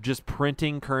you're just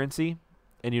printing currency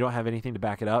and you don't have anything to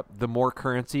back it up, the more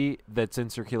currency that's in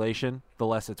circulation, the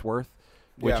less it's worth,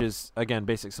 which is, again,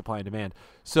 basic supply and demand.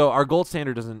 So our gold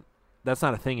standard that's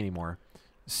not a thing anymore.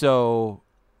 So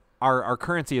our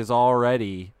currency is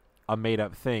already a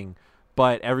made-up thing,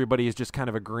 but everybody is just kind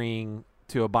of agreeing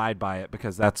to abide by it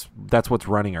because that's what's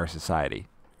running our society.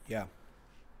 Yeah.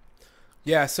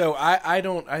 Yeah, so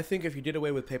I think if you did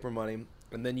away with paper money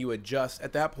and then you adjust,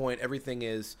 at that point everything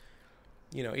is,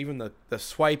 even the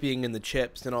swiping and the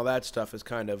chips and all that stuff is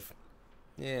kind of,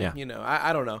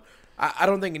 I don't know. I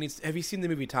don't think it needs. Have you seen the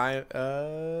movie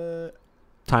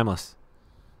Timeless?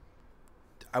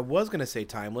 I was going to say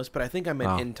Timeless, but I think I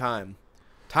meant In Time.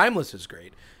 Timeless is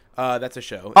great. That's a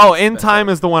show. Oh, In Time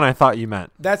is the one I thought you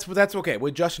meant. That's okay.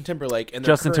 With Justin Timberlake and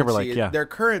their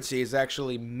currency is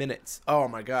actually minutes. Oh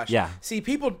my gosh. Yeah. See,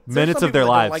 minutes of their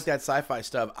lives. Don't like that sci-fi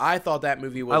stuff. I thought that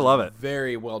movie was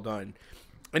very well done,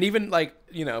 and even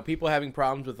people having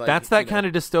problems with that's that kind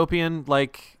of dystopian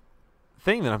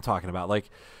thing that I'm talking about. Like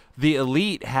the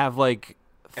elite have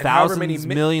thousands,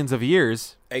 millions of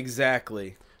years.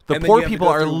 Exactly. The poor people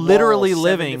are literally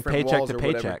living paycheck to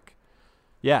paycheck.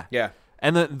 Yeah. Yeah.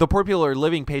 And the poor people are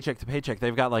living paycheck to paycheck.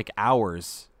 They've got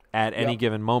hours at any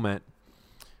given moment.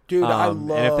 Dude, I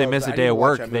love. And if they miss a day of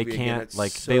work, they can't.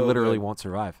 Like they literally won't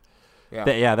survive.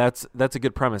 Yeah, that's a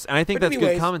good premise, and I think that's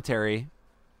good commentary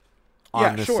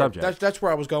on this subject. That's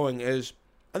where I was going. Is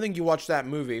I think you watch that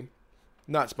movie,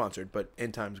 not sponsored, but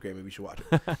In Time's a great movie. You should watch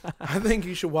it. I think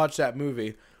you should watch that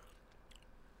movie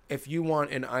if you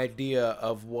want an idea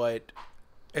of what.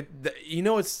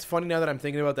 What's funny now that I'm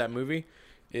thinking about that movie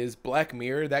is Black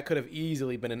Mirror. That could have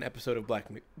easily been an episode of Black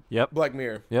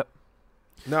Mirror. Yep.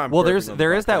 No, well, there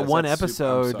is that one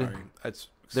episode.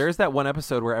 There is that one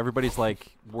episode where everybody's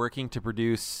like working to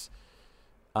produce,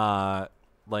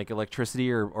 like electricity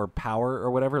or power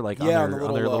or whatever, like on their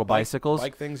little bicycles,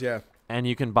 bike things, yeah. And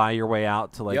you can buy your way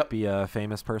out to like be a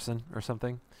famous person or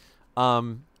something.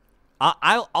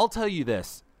 I'll tell you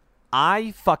this,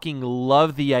 I fucking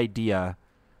love the idea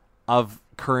of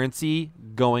currency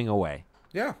going away.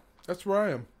 Yeah, that's where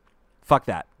I am. Fuck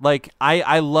that. Like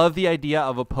I love the idea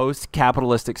of a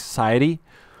post-capitalistic society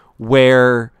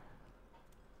where.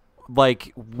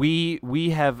 Like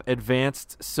we have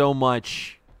advanced so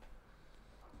much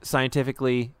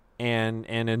scientifically and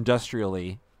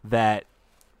industrially that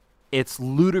it's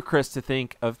ludicrous to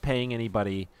think of paying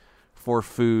anybody for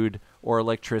food or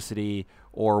electricity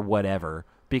or whatever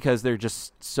because there's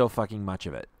just so fucking much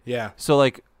of it. Yeah. So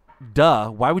like, duh,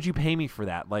 why would you pay me for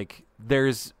that? Like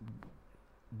there's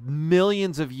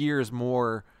millions of years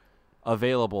more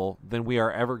available than we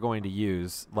are ever going to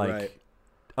use. Like. Right.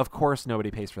 Of course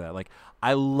nobody pays for that. Like,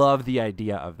 I love the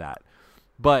idea of that.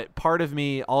 But part of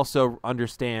me also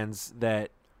understands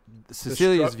that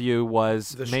Cecilia's view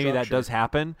was maybe that does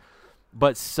happen,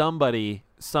 but somebody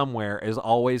somewhere is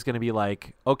always going to be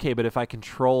like, okay, but if I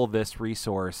control this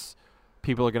resource,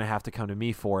 people are going to have to come to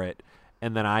me for it,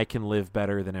 and then I can live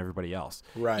better than everybody else.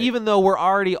 Right. Even though we're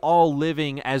already all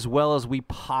living as well as we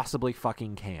possibly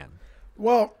fucking can.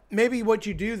 Well, maybe what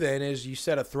you do then is you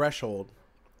set a threshold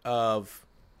of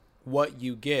what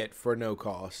you get for no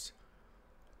cost.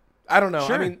 I don't know.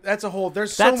 Sure. I mean,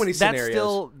 there's so many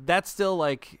scenarios. That's still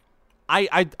like,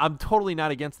 I'm totally not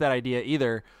against that idea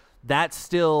either. That's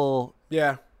still,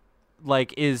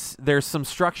 like there's some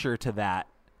structure to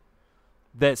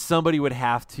that somebody would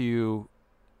have to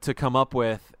come up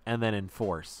with and then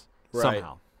enforce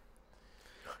somehow.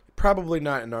 Probably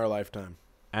not in our lifetime.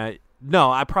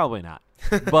 No, probably not.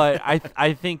 But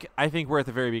I think we're at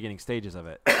the very beginning stages of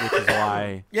it, which is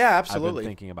why absolutely. I've been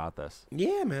thinking about this.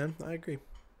 Yeah, man, I agree.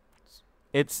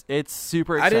 It's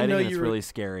super exciting. It's really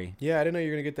scary. Yeah, I didn't know you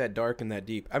were gonna get that dark and that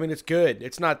deep. I mean, it's good.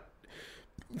 It's not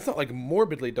like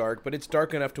morbidly dark, but it's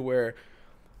dark enough to where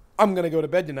I'm gonna go to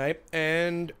bed tonight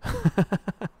and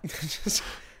just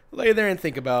lay there and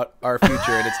think about our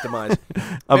future and its demise.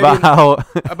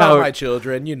 about my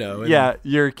children, And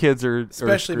your kids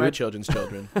especially my children's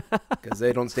children, because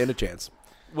they don't stand a chance.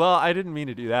 Well, I didn't mean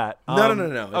to do that.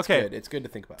 No. It's good. It's good to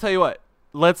think about. Tell you what,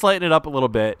 let's lighten it up a little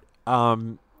bit.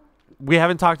 We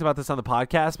haven't talked about this on the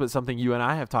podcast, but something you and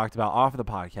I have talked about off of the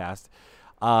podcast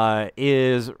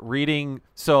is reading.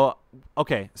 So I'm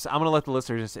going to let the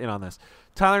listeners just in on this.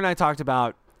 Tyler and I talked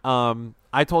about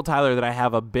I told Tyler that I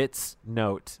have a bits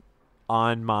note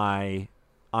on my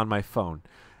phone,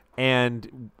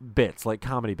 and bits, like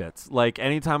comedy bits. Like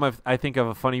anytime I think of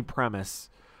a funny premise,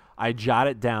 I jot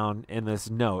it down in this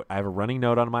note. I have a running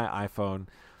note on my iPhone.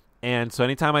 And so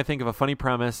anytime I think of a funny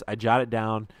premise, I jot it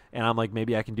down, and I'm like,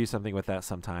 maybe I can do something with that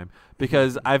sometime.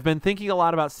 Because I've been thinking a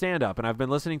lot about stand-up, and I've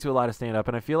been listening to a lot of stand-up,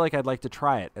 and I feel like I'd like to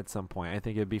try it at some point. I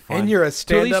think it'd be fun. And you're a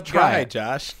stand-up guy,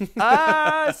 Josh. See,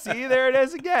 there it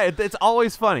is again. It's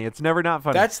always funny. It's never not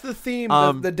funny. That's the theme.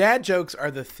 The dad jokes are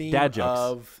the theme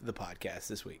of the podcast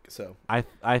this week. So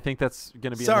I think that's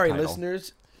going to be sorry, in the title.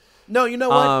 Listeners. No, you know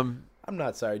what? I'm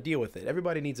not sorry. Deal with it.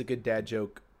 Everybody needs a good dad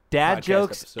joke. Dad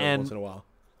jokes and once in a while.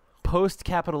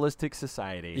 Post-capitalistic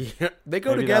society. Yeah, they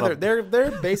go together.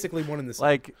 They're basically one in the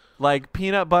same. Like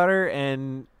peanut butter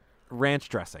and ranch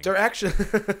dressing. They're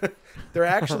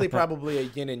actually probably a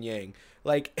yin and yang.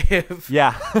 Like if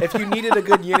you needed a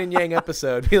good yin and yang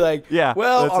episode, be like,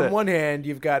 on one hand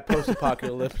you've got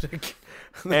post-apocalyptic,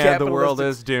 and the world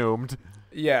is doomed.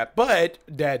 Yeah, but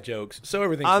dad jokes, so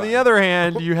everything's on fine. the other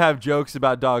hand, you have jokes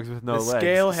about dogs with no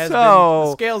legs.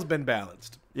 The scale's been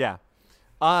balanced. Yeah.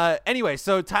 Anyway,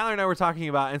 so Tyler and I were talking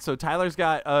about, and so Tyler's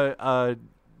got a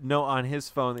note on his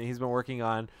phone that he's been working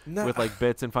on with like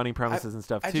bits and funny premises and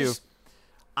stuff too.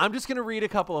 I'm just gonna read a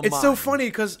couple of. It's mine. so funny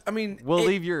because we'll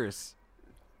leave yours.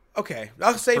 Okay,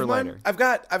 I'll save mine. Later.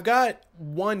 I've got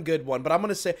one good one, but I'm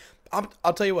gonna say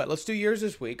I'll tell you what. Let's do yours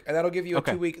this week, and that'll give you a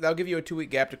 2 week. That'll give you a 2 week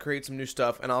gap to create some new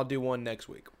stuff, and I'll do one next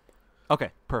week.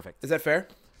 Okay, perfect. Is that fair?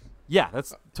 Yeah,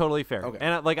 that's totally fair. Okay.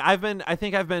 And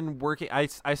I've been working.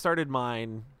 I started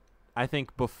mine I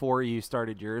think, before you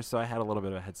started yours, so I had a little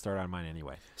bit of a head start on mine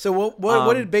anyway. So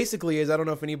what it basically is, I don't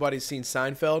know if anybody's seen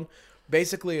Seinfeld.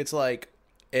 Basically, it's like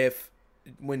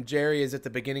when Jerry is at the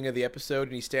beginning of the episode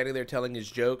and he's standing there telling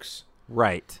his jokes.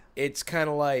 Right. It's kind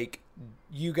of like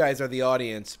you guys are the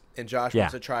audience, and Josh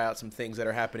wants to try out some things that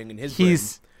are happening in his brain.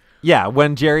 Yeah,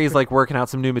 when Jerry's like working out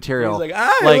some new material. He's like,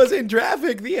 I was in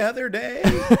traffic the other day.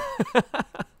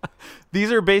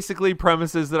 These are basically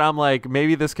premises that I'm like,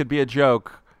 maybe this could be a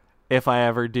joke if I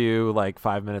ever do like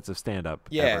 5 minutes of stand-up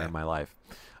ever in my life.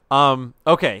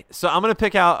 Okay, so I'm gonna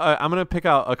pick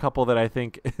out a couple that I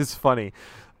think is funny.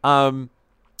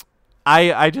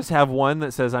 I just have one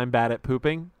that says I'm bad at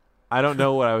pooping. I don't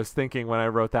know what I was thinking when I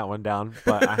wrote that one down,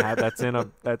 but I had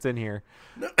that's in here.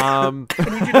 I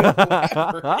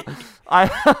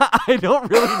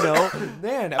don't really know.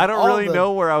 Man, I don't really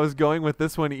know where I was going with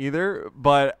this one either,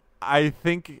 but I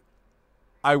think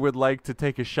I would like to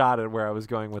take a shot at where I was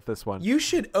going with this one. You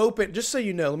should open, just so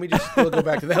you know, we'll go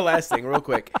back to that last thing real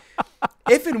quick.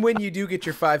 If and when you do get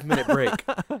your 5-minute break,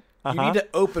 you need to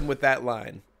open with that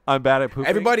line. I'm bad at pooping.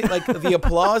 Everybody, like, the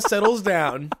applause settles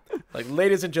down. Like,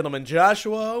 ladies and gentlemen,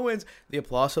 Joshua Owens. The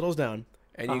applause settles down.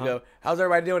 And you go, how's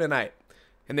everybody doing tonight?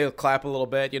 And they'll clap a little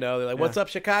bit, They're like, what's up,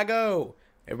 Chicago?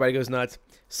 Everybody goes nuts.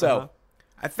 So,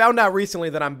 I found out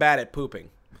recently that I'm bad at pooping.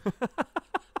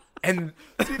 And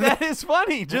see, that is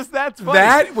funny. That's funny.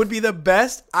 That would be the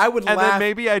best. I would laugh. And then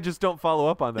maybe I just don't follow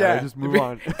up on that. I just move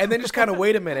on. And then just kind of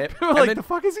wait a minute. And like, the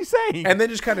fuck is he saying? And then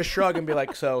just kind of shrug and be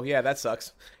like, so, yeah, that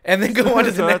sucks. And then go on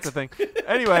to the next. That's the thing.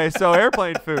 Anyway, so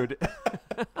airplane food.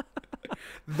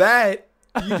 That's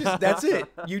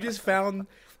it. You just found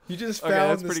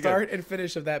the start and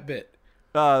finish of that bit.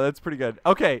 That's pretty good.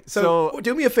 Okay, so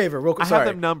do me a favor, real quick. I have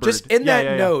them numbered. Just in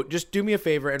that note, just do me a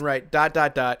favor and write ...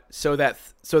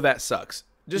 So that sucks.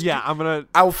 I'm gonna.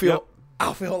 I'll feel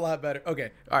a lot better.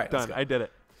 Okay, all right, done. I did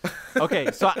it.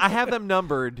 Okay, so I have them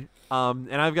numbered,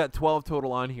 and I've got 12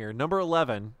 total on here. Number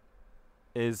 11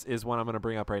 is one I'm gonna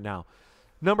bring up right now.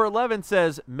 Number 11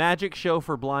 says magic show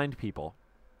for blind people.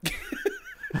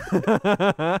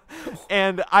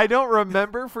 And I don't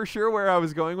remember for sure where I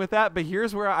was going with that, but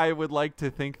here's where I would like to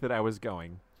think that I was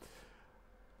going.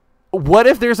 What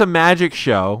if there's a magic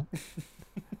show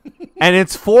and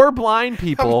it's for blind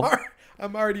people?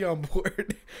 I'm already on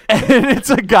board. And it's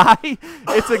a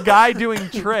guy doing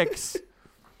tricks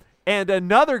and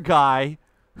another guy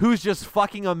who's just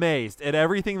fucking amazed at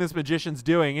everything this magician's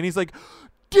doing, and he's like,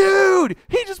 dude,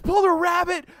 he just pulled a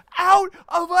rabbit out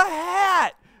of a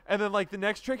hat. And then, like, the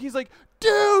next trick, he's like,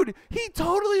 dude, he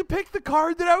totally picked the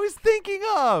card that I was thinking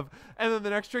of. And then the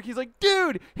next trick, he's like,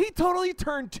 dude, he totally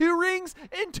turned 2 rings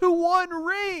into 1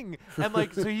 ring. And,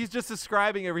 like, so he's just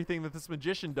describing everything that this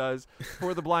magician does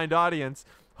for the blind audience,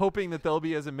 hoping that they'll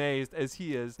be as amazed as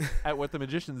he is at what the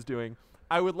magician's doing.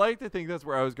 I would like to think that's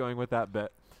where I was going with that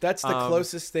bit. That's the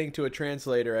closest thing to a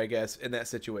translator, I guess, in that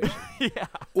situation. Yeah.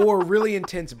 Or really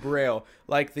intense Braille.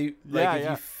 Like, if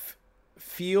you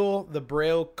feel the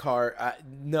Braille card.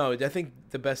 No, I think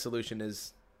the best solution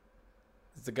is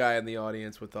the guy in the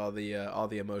audience with all the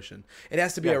emotion. It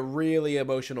has to be a really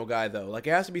emotional guy, though. Like, it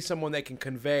has to be someone that can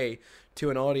convey to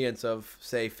an audience of,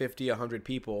 say, 50, 100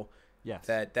 people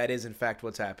that is, in fact,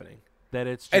 what's happening. That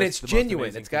it's just and it's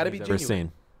genuine. It's got to be genuine.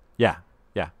 Seen. Yeah.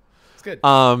 It's good.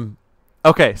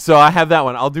 Okay, so I have that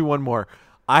one. I'll do one more.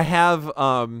 I have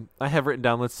written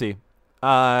down, let's see.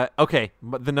 Okay,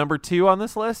 the number 2 on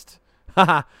this list.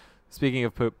 Speaking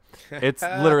of poop, it's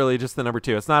literally just the number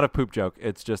 2. It's not a poop joke.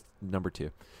 It's just number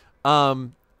 2.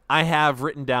 I have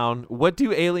written down, what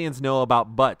do aliens know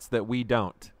about butts that we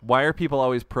don't? Why are people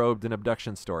always probed in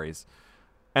abduction stories?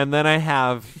 And then I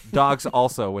have dogs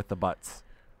also with the butts.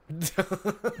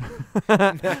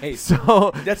 Nice.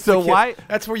 So why?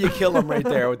 That's where you kill them right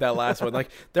there with that last one. Like,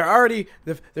 they're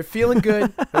feeling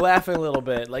good, they're laughing a little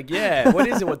bit. Like, yeah, what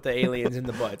is it with the aliens in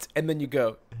the butts? And then you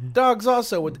go, dogs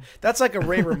also with. That's like a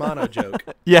Ray Romano joke.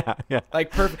 Yeah.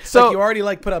 Like, perfect. So like, you already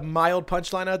like put a mild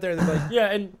punchline out there, and they're like, yeah,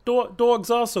 and dogs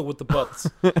also with the butts.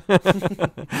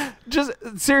 Just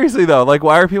seriously though, like,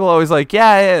 why are people always like,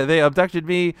 yeah, they abducted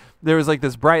me. There was like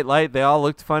this bright light. They all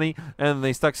looked funny, and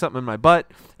they stuck something in my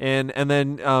butt. And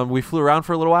then we flew around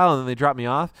for a little while, and then they dropped me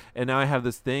off. And now I have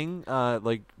this thing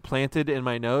like planted in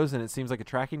my nose, and it seems like a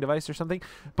tracking device or something.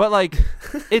 But like,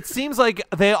 it seems like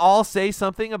they all say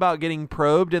something about getting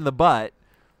probed in the butt,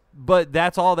 but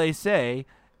that's all they say.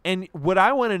 And what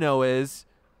I want to know is,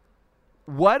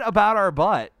 what about our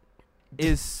butt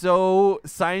is so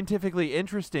scientifically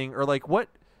interesting, or like, what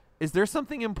is there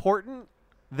something important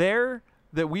there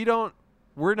that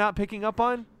we're not picking up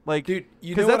on? Like, dude,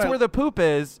 because that's where the poop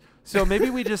is. So maybe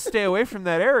we just stay away from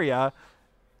that area.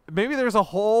 maybe there's a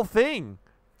whole thing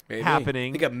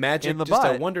happening. They got magic in the just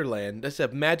butt. a wonderland. That's a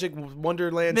magic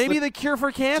wonderland. Maybe the cure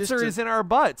for cancer is in our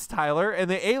butts, Tyler, and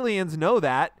the aliens know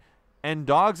that, and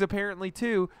dogs apparently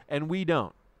too, and we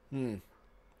don't.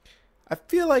 I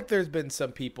feel like there's been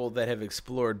some people that have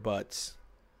explored butts.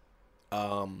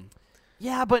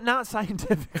 Yeah, but not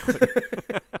scientifically.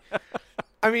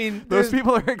 I mean, those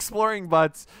people are exploring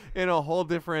butts in a whole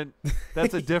different.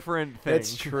 That's a different thing.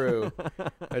 That's true.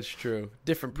 That's true.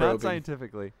 Different probing. Not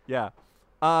scientifically. Yeah.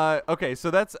 Okay,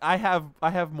 so that's I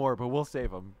have more, but we'll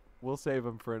save them. We'll save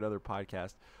them for another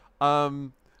podcast.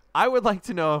 I would like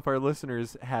to know if our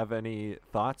listeners have any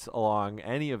thoughts along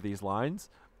any of these lines,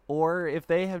 or if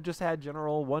they have just had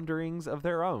general wonderings of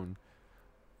their own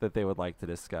that they would like to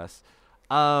discuss.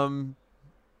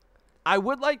 I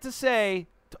would like to say,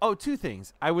 two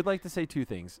things. I would like to say two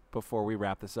things before we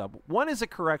wrap this up. One is a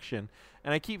correction,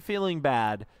 and I keep feeling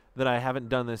bad that I haven't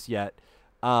done this yet,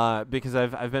 because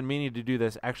I've been meaning to do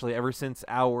this actually ever since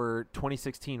our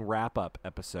 2016 wrap-up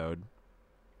episode.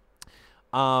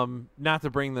 Not to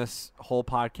bring this whole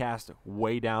podcast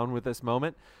way down with this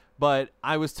moment, but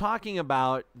I was talking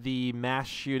about the mass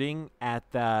shooting at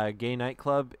the gay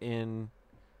nightclub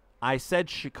I said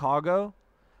Chicago,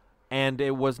 and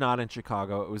it was not in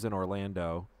Chicago. It was in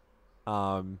Orlando.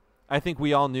 I think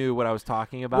we all knew what I was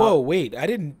talking about. Whoa, wait! I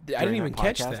didn't even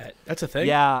catch that. That's a thing.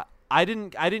 Yeah, I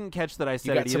didn't catch that I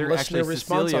said it either. You got some listener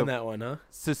response on that one, huh?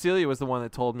 Cecilia was the one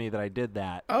that told me that I did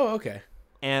that. Oh, okay.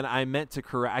 And I meant to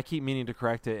correct. I keep meaning to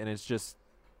correct it, and it's just.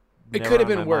 It could have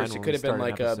been worse. It could have been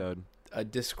like a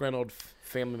disgruntled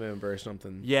family member or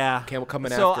something. Yeah,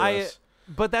 coming after us.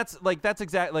 But that's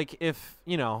exactly like if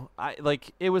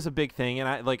it was a big thing,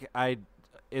 and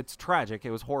it's tragic.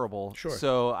 It was horrible. Sure.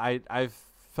 So I've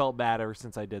felt bad ever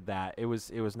since I did that. It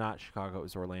was not Chicago. It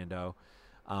was Orlando.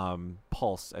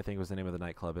 Pulse, I think, was the name of the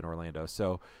nightclub in Orlando.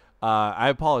 So I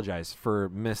apologize for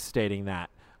misstating that.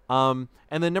 And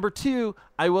then number two,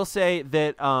 I will say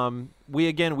that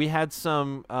we had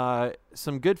some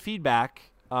good feedback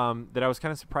that I was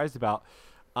kind of surprised about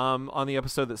on the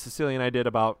episode that Cecilia and I did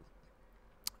about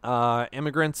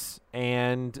immigrants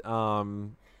and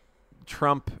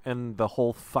Trump and the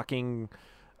whole fucking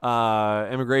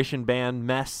immigration ban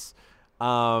mess.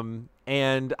 And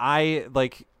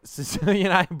Cecilia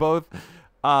and I both,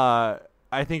 I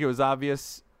think it was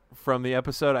obvious from the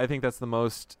episode. I think that's the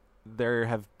most there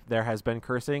has been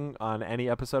cursing on any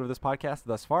episode of this podcast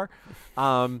thus far.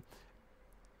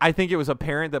 I think it was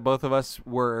apparent that both of us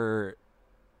were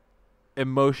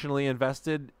emotionally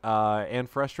invested and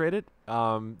frustrated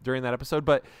during that episode,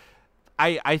 but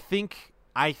I think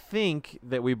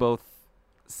that we both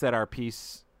said our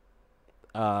piece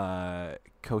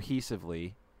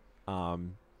cohesively,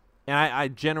 and I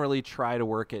generally try to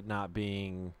work at not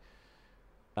being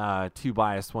too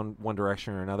biased one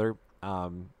direction or another,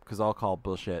 because I'll call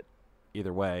bullshit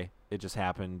either way. It just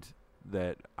happened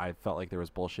that I felt like there was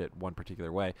bullshit one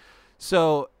particular way,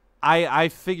 so I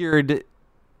figured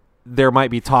there might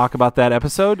be talk about that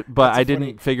episode, but I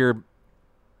didn't figure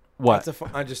what.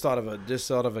 I just thought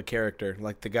of a character,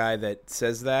 like the guy that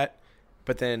says that,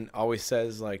 but then always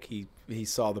says like he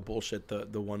saw the bullshit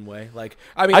the one way. Like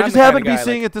I just happen to be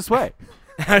seeing it this way.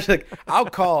 I was like,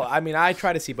 I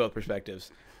try to see both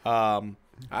perspectives. I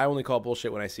only call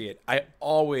bullshit when I see it. I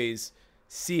always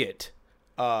see it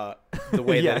the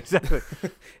way yeah, that exactly.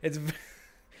 It's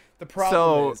the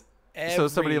problem is. So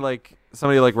somebody like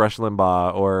Rush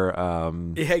Limbaugh or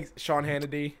Sean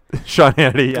Hannity. Sean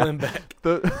Hannity, yeah. Glenn Beck.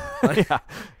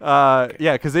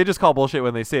 Yeah, because they just call bullshit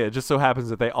when they see it. It just so happens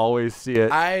that they always see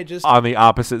it on the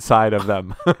opposite side of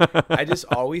them. I just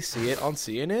always see it on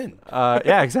CNN.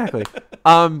 Yeah, exactly.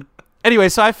 Anyway,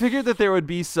 so I figured that there would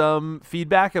be some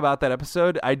feedback about that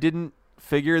episode. I didn't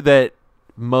figure that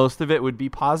most of it would be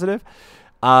positive.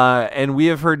 And we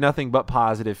have heard nothing but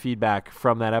positive feedback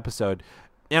from that episode.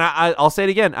 And I'll say it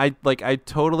again. I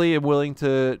totally am willing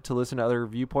to listen to other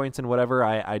viewpoints and whatever.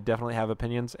 I definitely have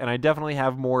opinions, and I definitely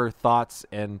have more thoughts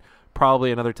and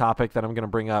probably another topic that I'm going to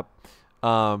bring up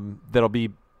that'll be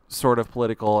sort of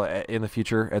political in the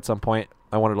future at some point.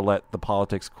 I wanted to let the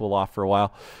politics cool off for a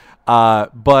while.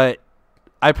 But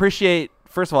I appreciate,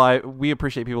 first of all, we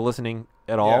appreciate people listening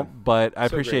at all, but I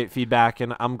appreciate feedback,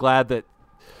 and I'm glad that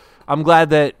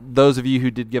those of you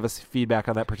who did give us feedback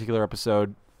on that particular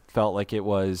episode felt like it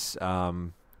was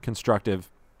constructive,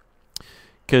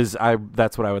 because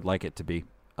that's what I would like it to be.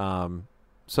 So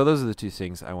those are the two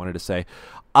things I wanted to say.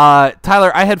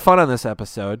 Tyler, I had fun on this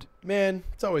episode. Man,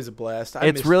 it's always a blast.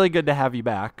 It's really good to have you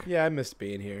back. Yeah, I missed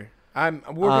being here.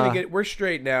 We're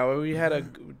straight now. We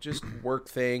had just work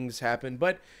things happen,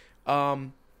 but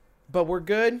we're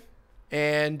good,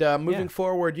 And moving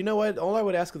forward, you know what? All I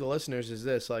would ask of the listeners is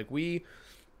this. Like, we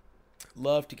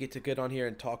love to get on here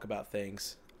and talk about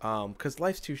things because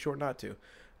life's too short not to.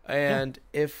 And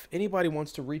if anybody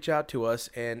wants to reach out to us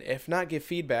and if not give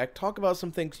feedback, talk about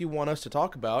some things you want us to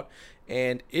talk about.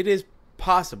 And it is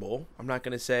possible. I'm not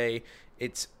going to say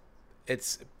it's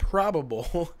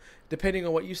probable, depending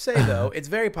on what you say, though. It's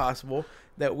very possible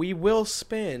that we will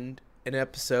spend an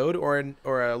episode or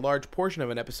a large portion of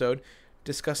an episode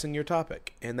discussing your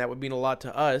topic, and that would mean a lot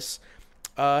to us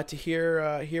to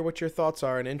hear what your thoughts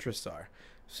are and interests are.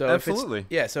 So absolutely,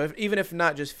 even if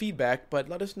not just feedback, but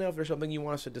let us know if there's something you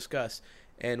want us to discuss,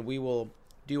 and we will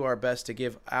do our best to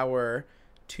give our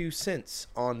 2 cents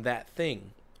on that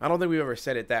thing. I don't think we've ever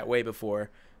said it that way before.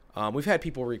 We've had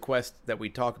people request that we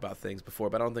talk about things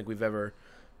before, but I don't think we've ever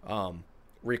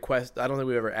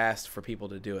asked for people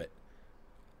to do it.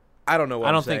 I don't know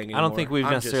what I'm saying anymore. I don't think we've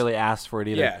necessarily asked for it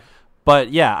either. Yeah.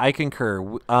 But yeah, I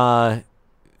concur.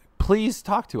 Please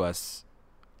talk to us,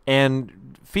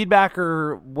 and feedback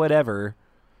or whatever.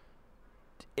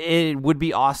 It would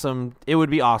be awesome. It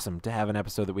would be awesome to have an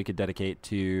episode that we could dedicate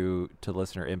to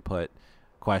listener input,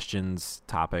 questions,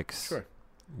 topics, sure,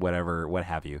 whatever, what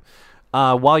have you.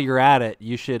 While you're at it,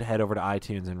 you should head over to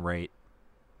iTunes and rate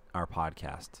our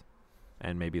podcast,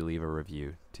 and maybe leave a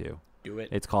review too. Do it.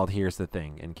 It's called Here's the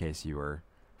Thing, in case you were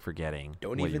forgetting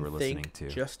what you were listening to.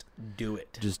 Just do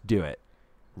it. Just do it.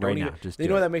 Right now. Just do it. You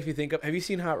know what that makes me think of? Have you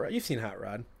seen Hot Rod? You've seen Hot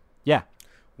Rod. Yeah.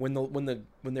 When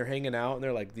they're hanging out and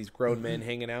they're like these grown men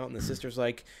hanging out, and the sister's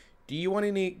like, do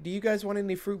you guys want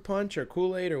any fruit punch or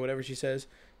Kool-Aid or whatever she says?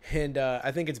 And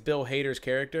I think it's Bill Hader's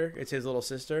character. It's his little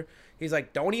sister. He's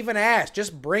like, don't even ask,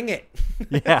 just bring it.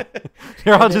 Yeah.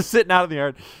 They're all just sitting out in the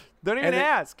yard. Don't even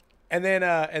ask. And then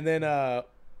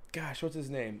gosh, what's his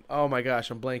name? Oh my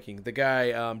gosh, I'm blanking. The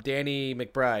guy, Danny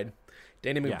McBride.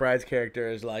 Danny McBride's character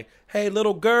is like, hey,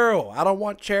 little girl, I don't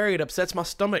want cherry. It upsets my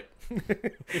stomach.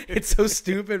 It's so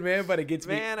stupid, man, but it gets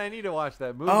me. Man, I need to watch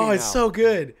that movie. Oh, it's so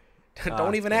good.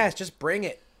 Don't even ask, just bring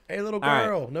it. Hey, little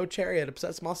girl, no cherry. It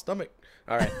upsets my stomach.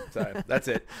 All right, sorry. That's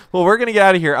it. Well, we're going to get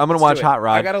out of here. I'm going to watch Hot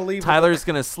Rod. I got to leave. Tyler's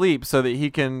going to sleep so that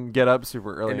he can get up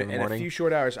super early in the morning. In a few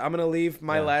short hours. I'm going to leave.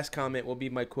 My last comment will be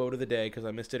my quote of the day because I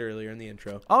missed it earlier in the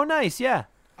intro. Oh, nice. Yeah.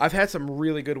 I've had some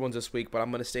really good ones this week, but I'm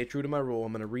going to stay true to my rule.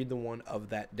 I'm going to read the one of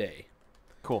that day.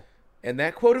 Cool. And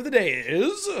that quote of the day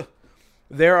is,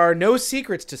 there are no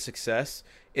secrets to success.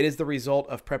 It is the result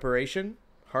of preparation,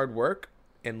 hard work,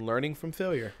 and learning from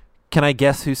failure. Can I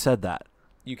guess who said that?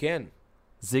 You can.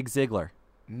 Zig Ziglar.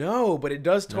 No, but it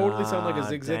does totally sound like a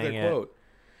Zig Ziglar quote.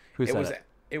 Who said it?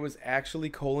 It was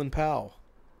actually Colin Powell.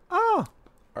 Oh.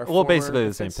 Well, basically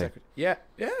the same thing. Yeah.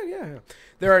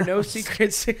 There are no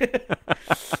secrets.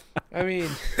 I mean,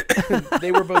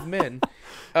 they were both men.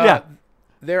 Yeah.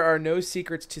 There are no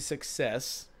secrets to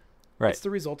success. Right. It's the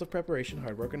result of preparation,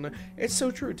 hard work, and it's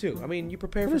so true too. I mean, you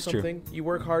prepare for something, you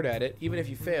work hard at it. Even if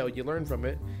you fail, you learn from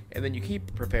it, and then you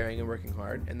keep preparing and working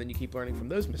hard, and then you keep learning from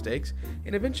those mistakes,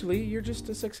 and eventually you're just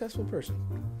a successful person.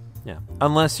 Yeah,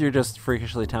 unless you're just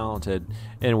freakishly talented,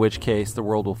 in which case the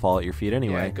world will fall at your feet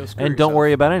anyway. Yeah, and don't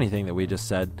worry about anything that we just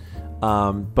said,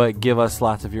 but give us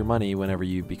lots of your money whenever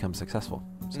you become successful.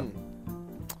 So,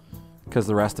 because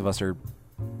the rest of us are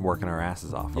working our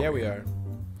asses off. Yeah, we are.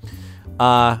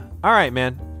 All right,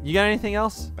 man. You got anything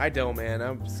else? I don't, man.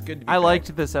 It's good to be back.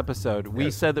 Liked this episode. We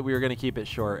said that we were going to keep it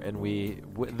short, and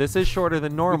this is shorter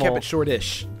than normal. We kept it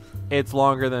shortish. It's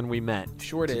longer than we meant.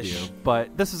 Shortish.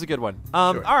 But this is a good one.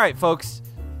 Sure. All right, folks.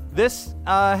 This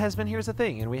has been Here's the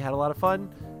Thing, and we had a lot of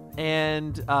fun,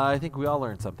 and I think we all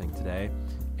learned something today.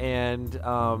 And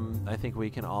I think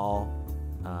we can all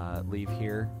leave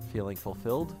here feeling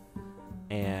fulfilled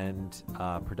and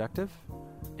productive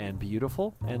and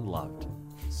beautiful and loved.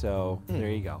 So there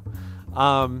you go.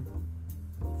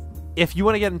 If you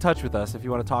want to get in touch with us, if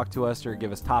you want to talk to us or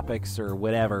give us topics or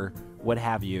whatever, what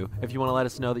have you, if you want to let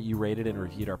us know that you rated and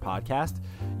reviewed our podcast,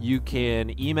 you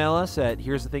can email us at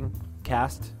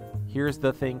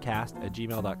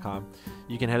here'sthethingcast@gmail.com.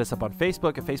 You can hit us up on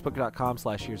Facebook at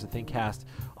facebook.com/here'sthethingcast,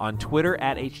 on Twitter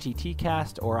at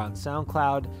HTTcast, or on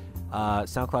SoundCloud,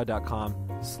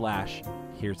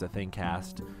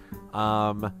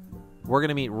 soundcloud.com/here'sthethingcast. We're going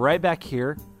to meet right back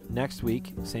here next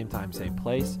week, same time, same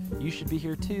place. You should be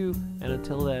here too. And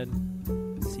until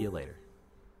then, see you later.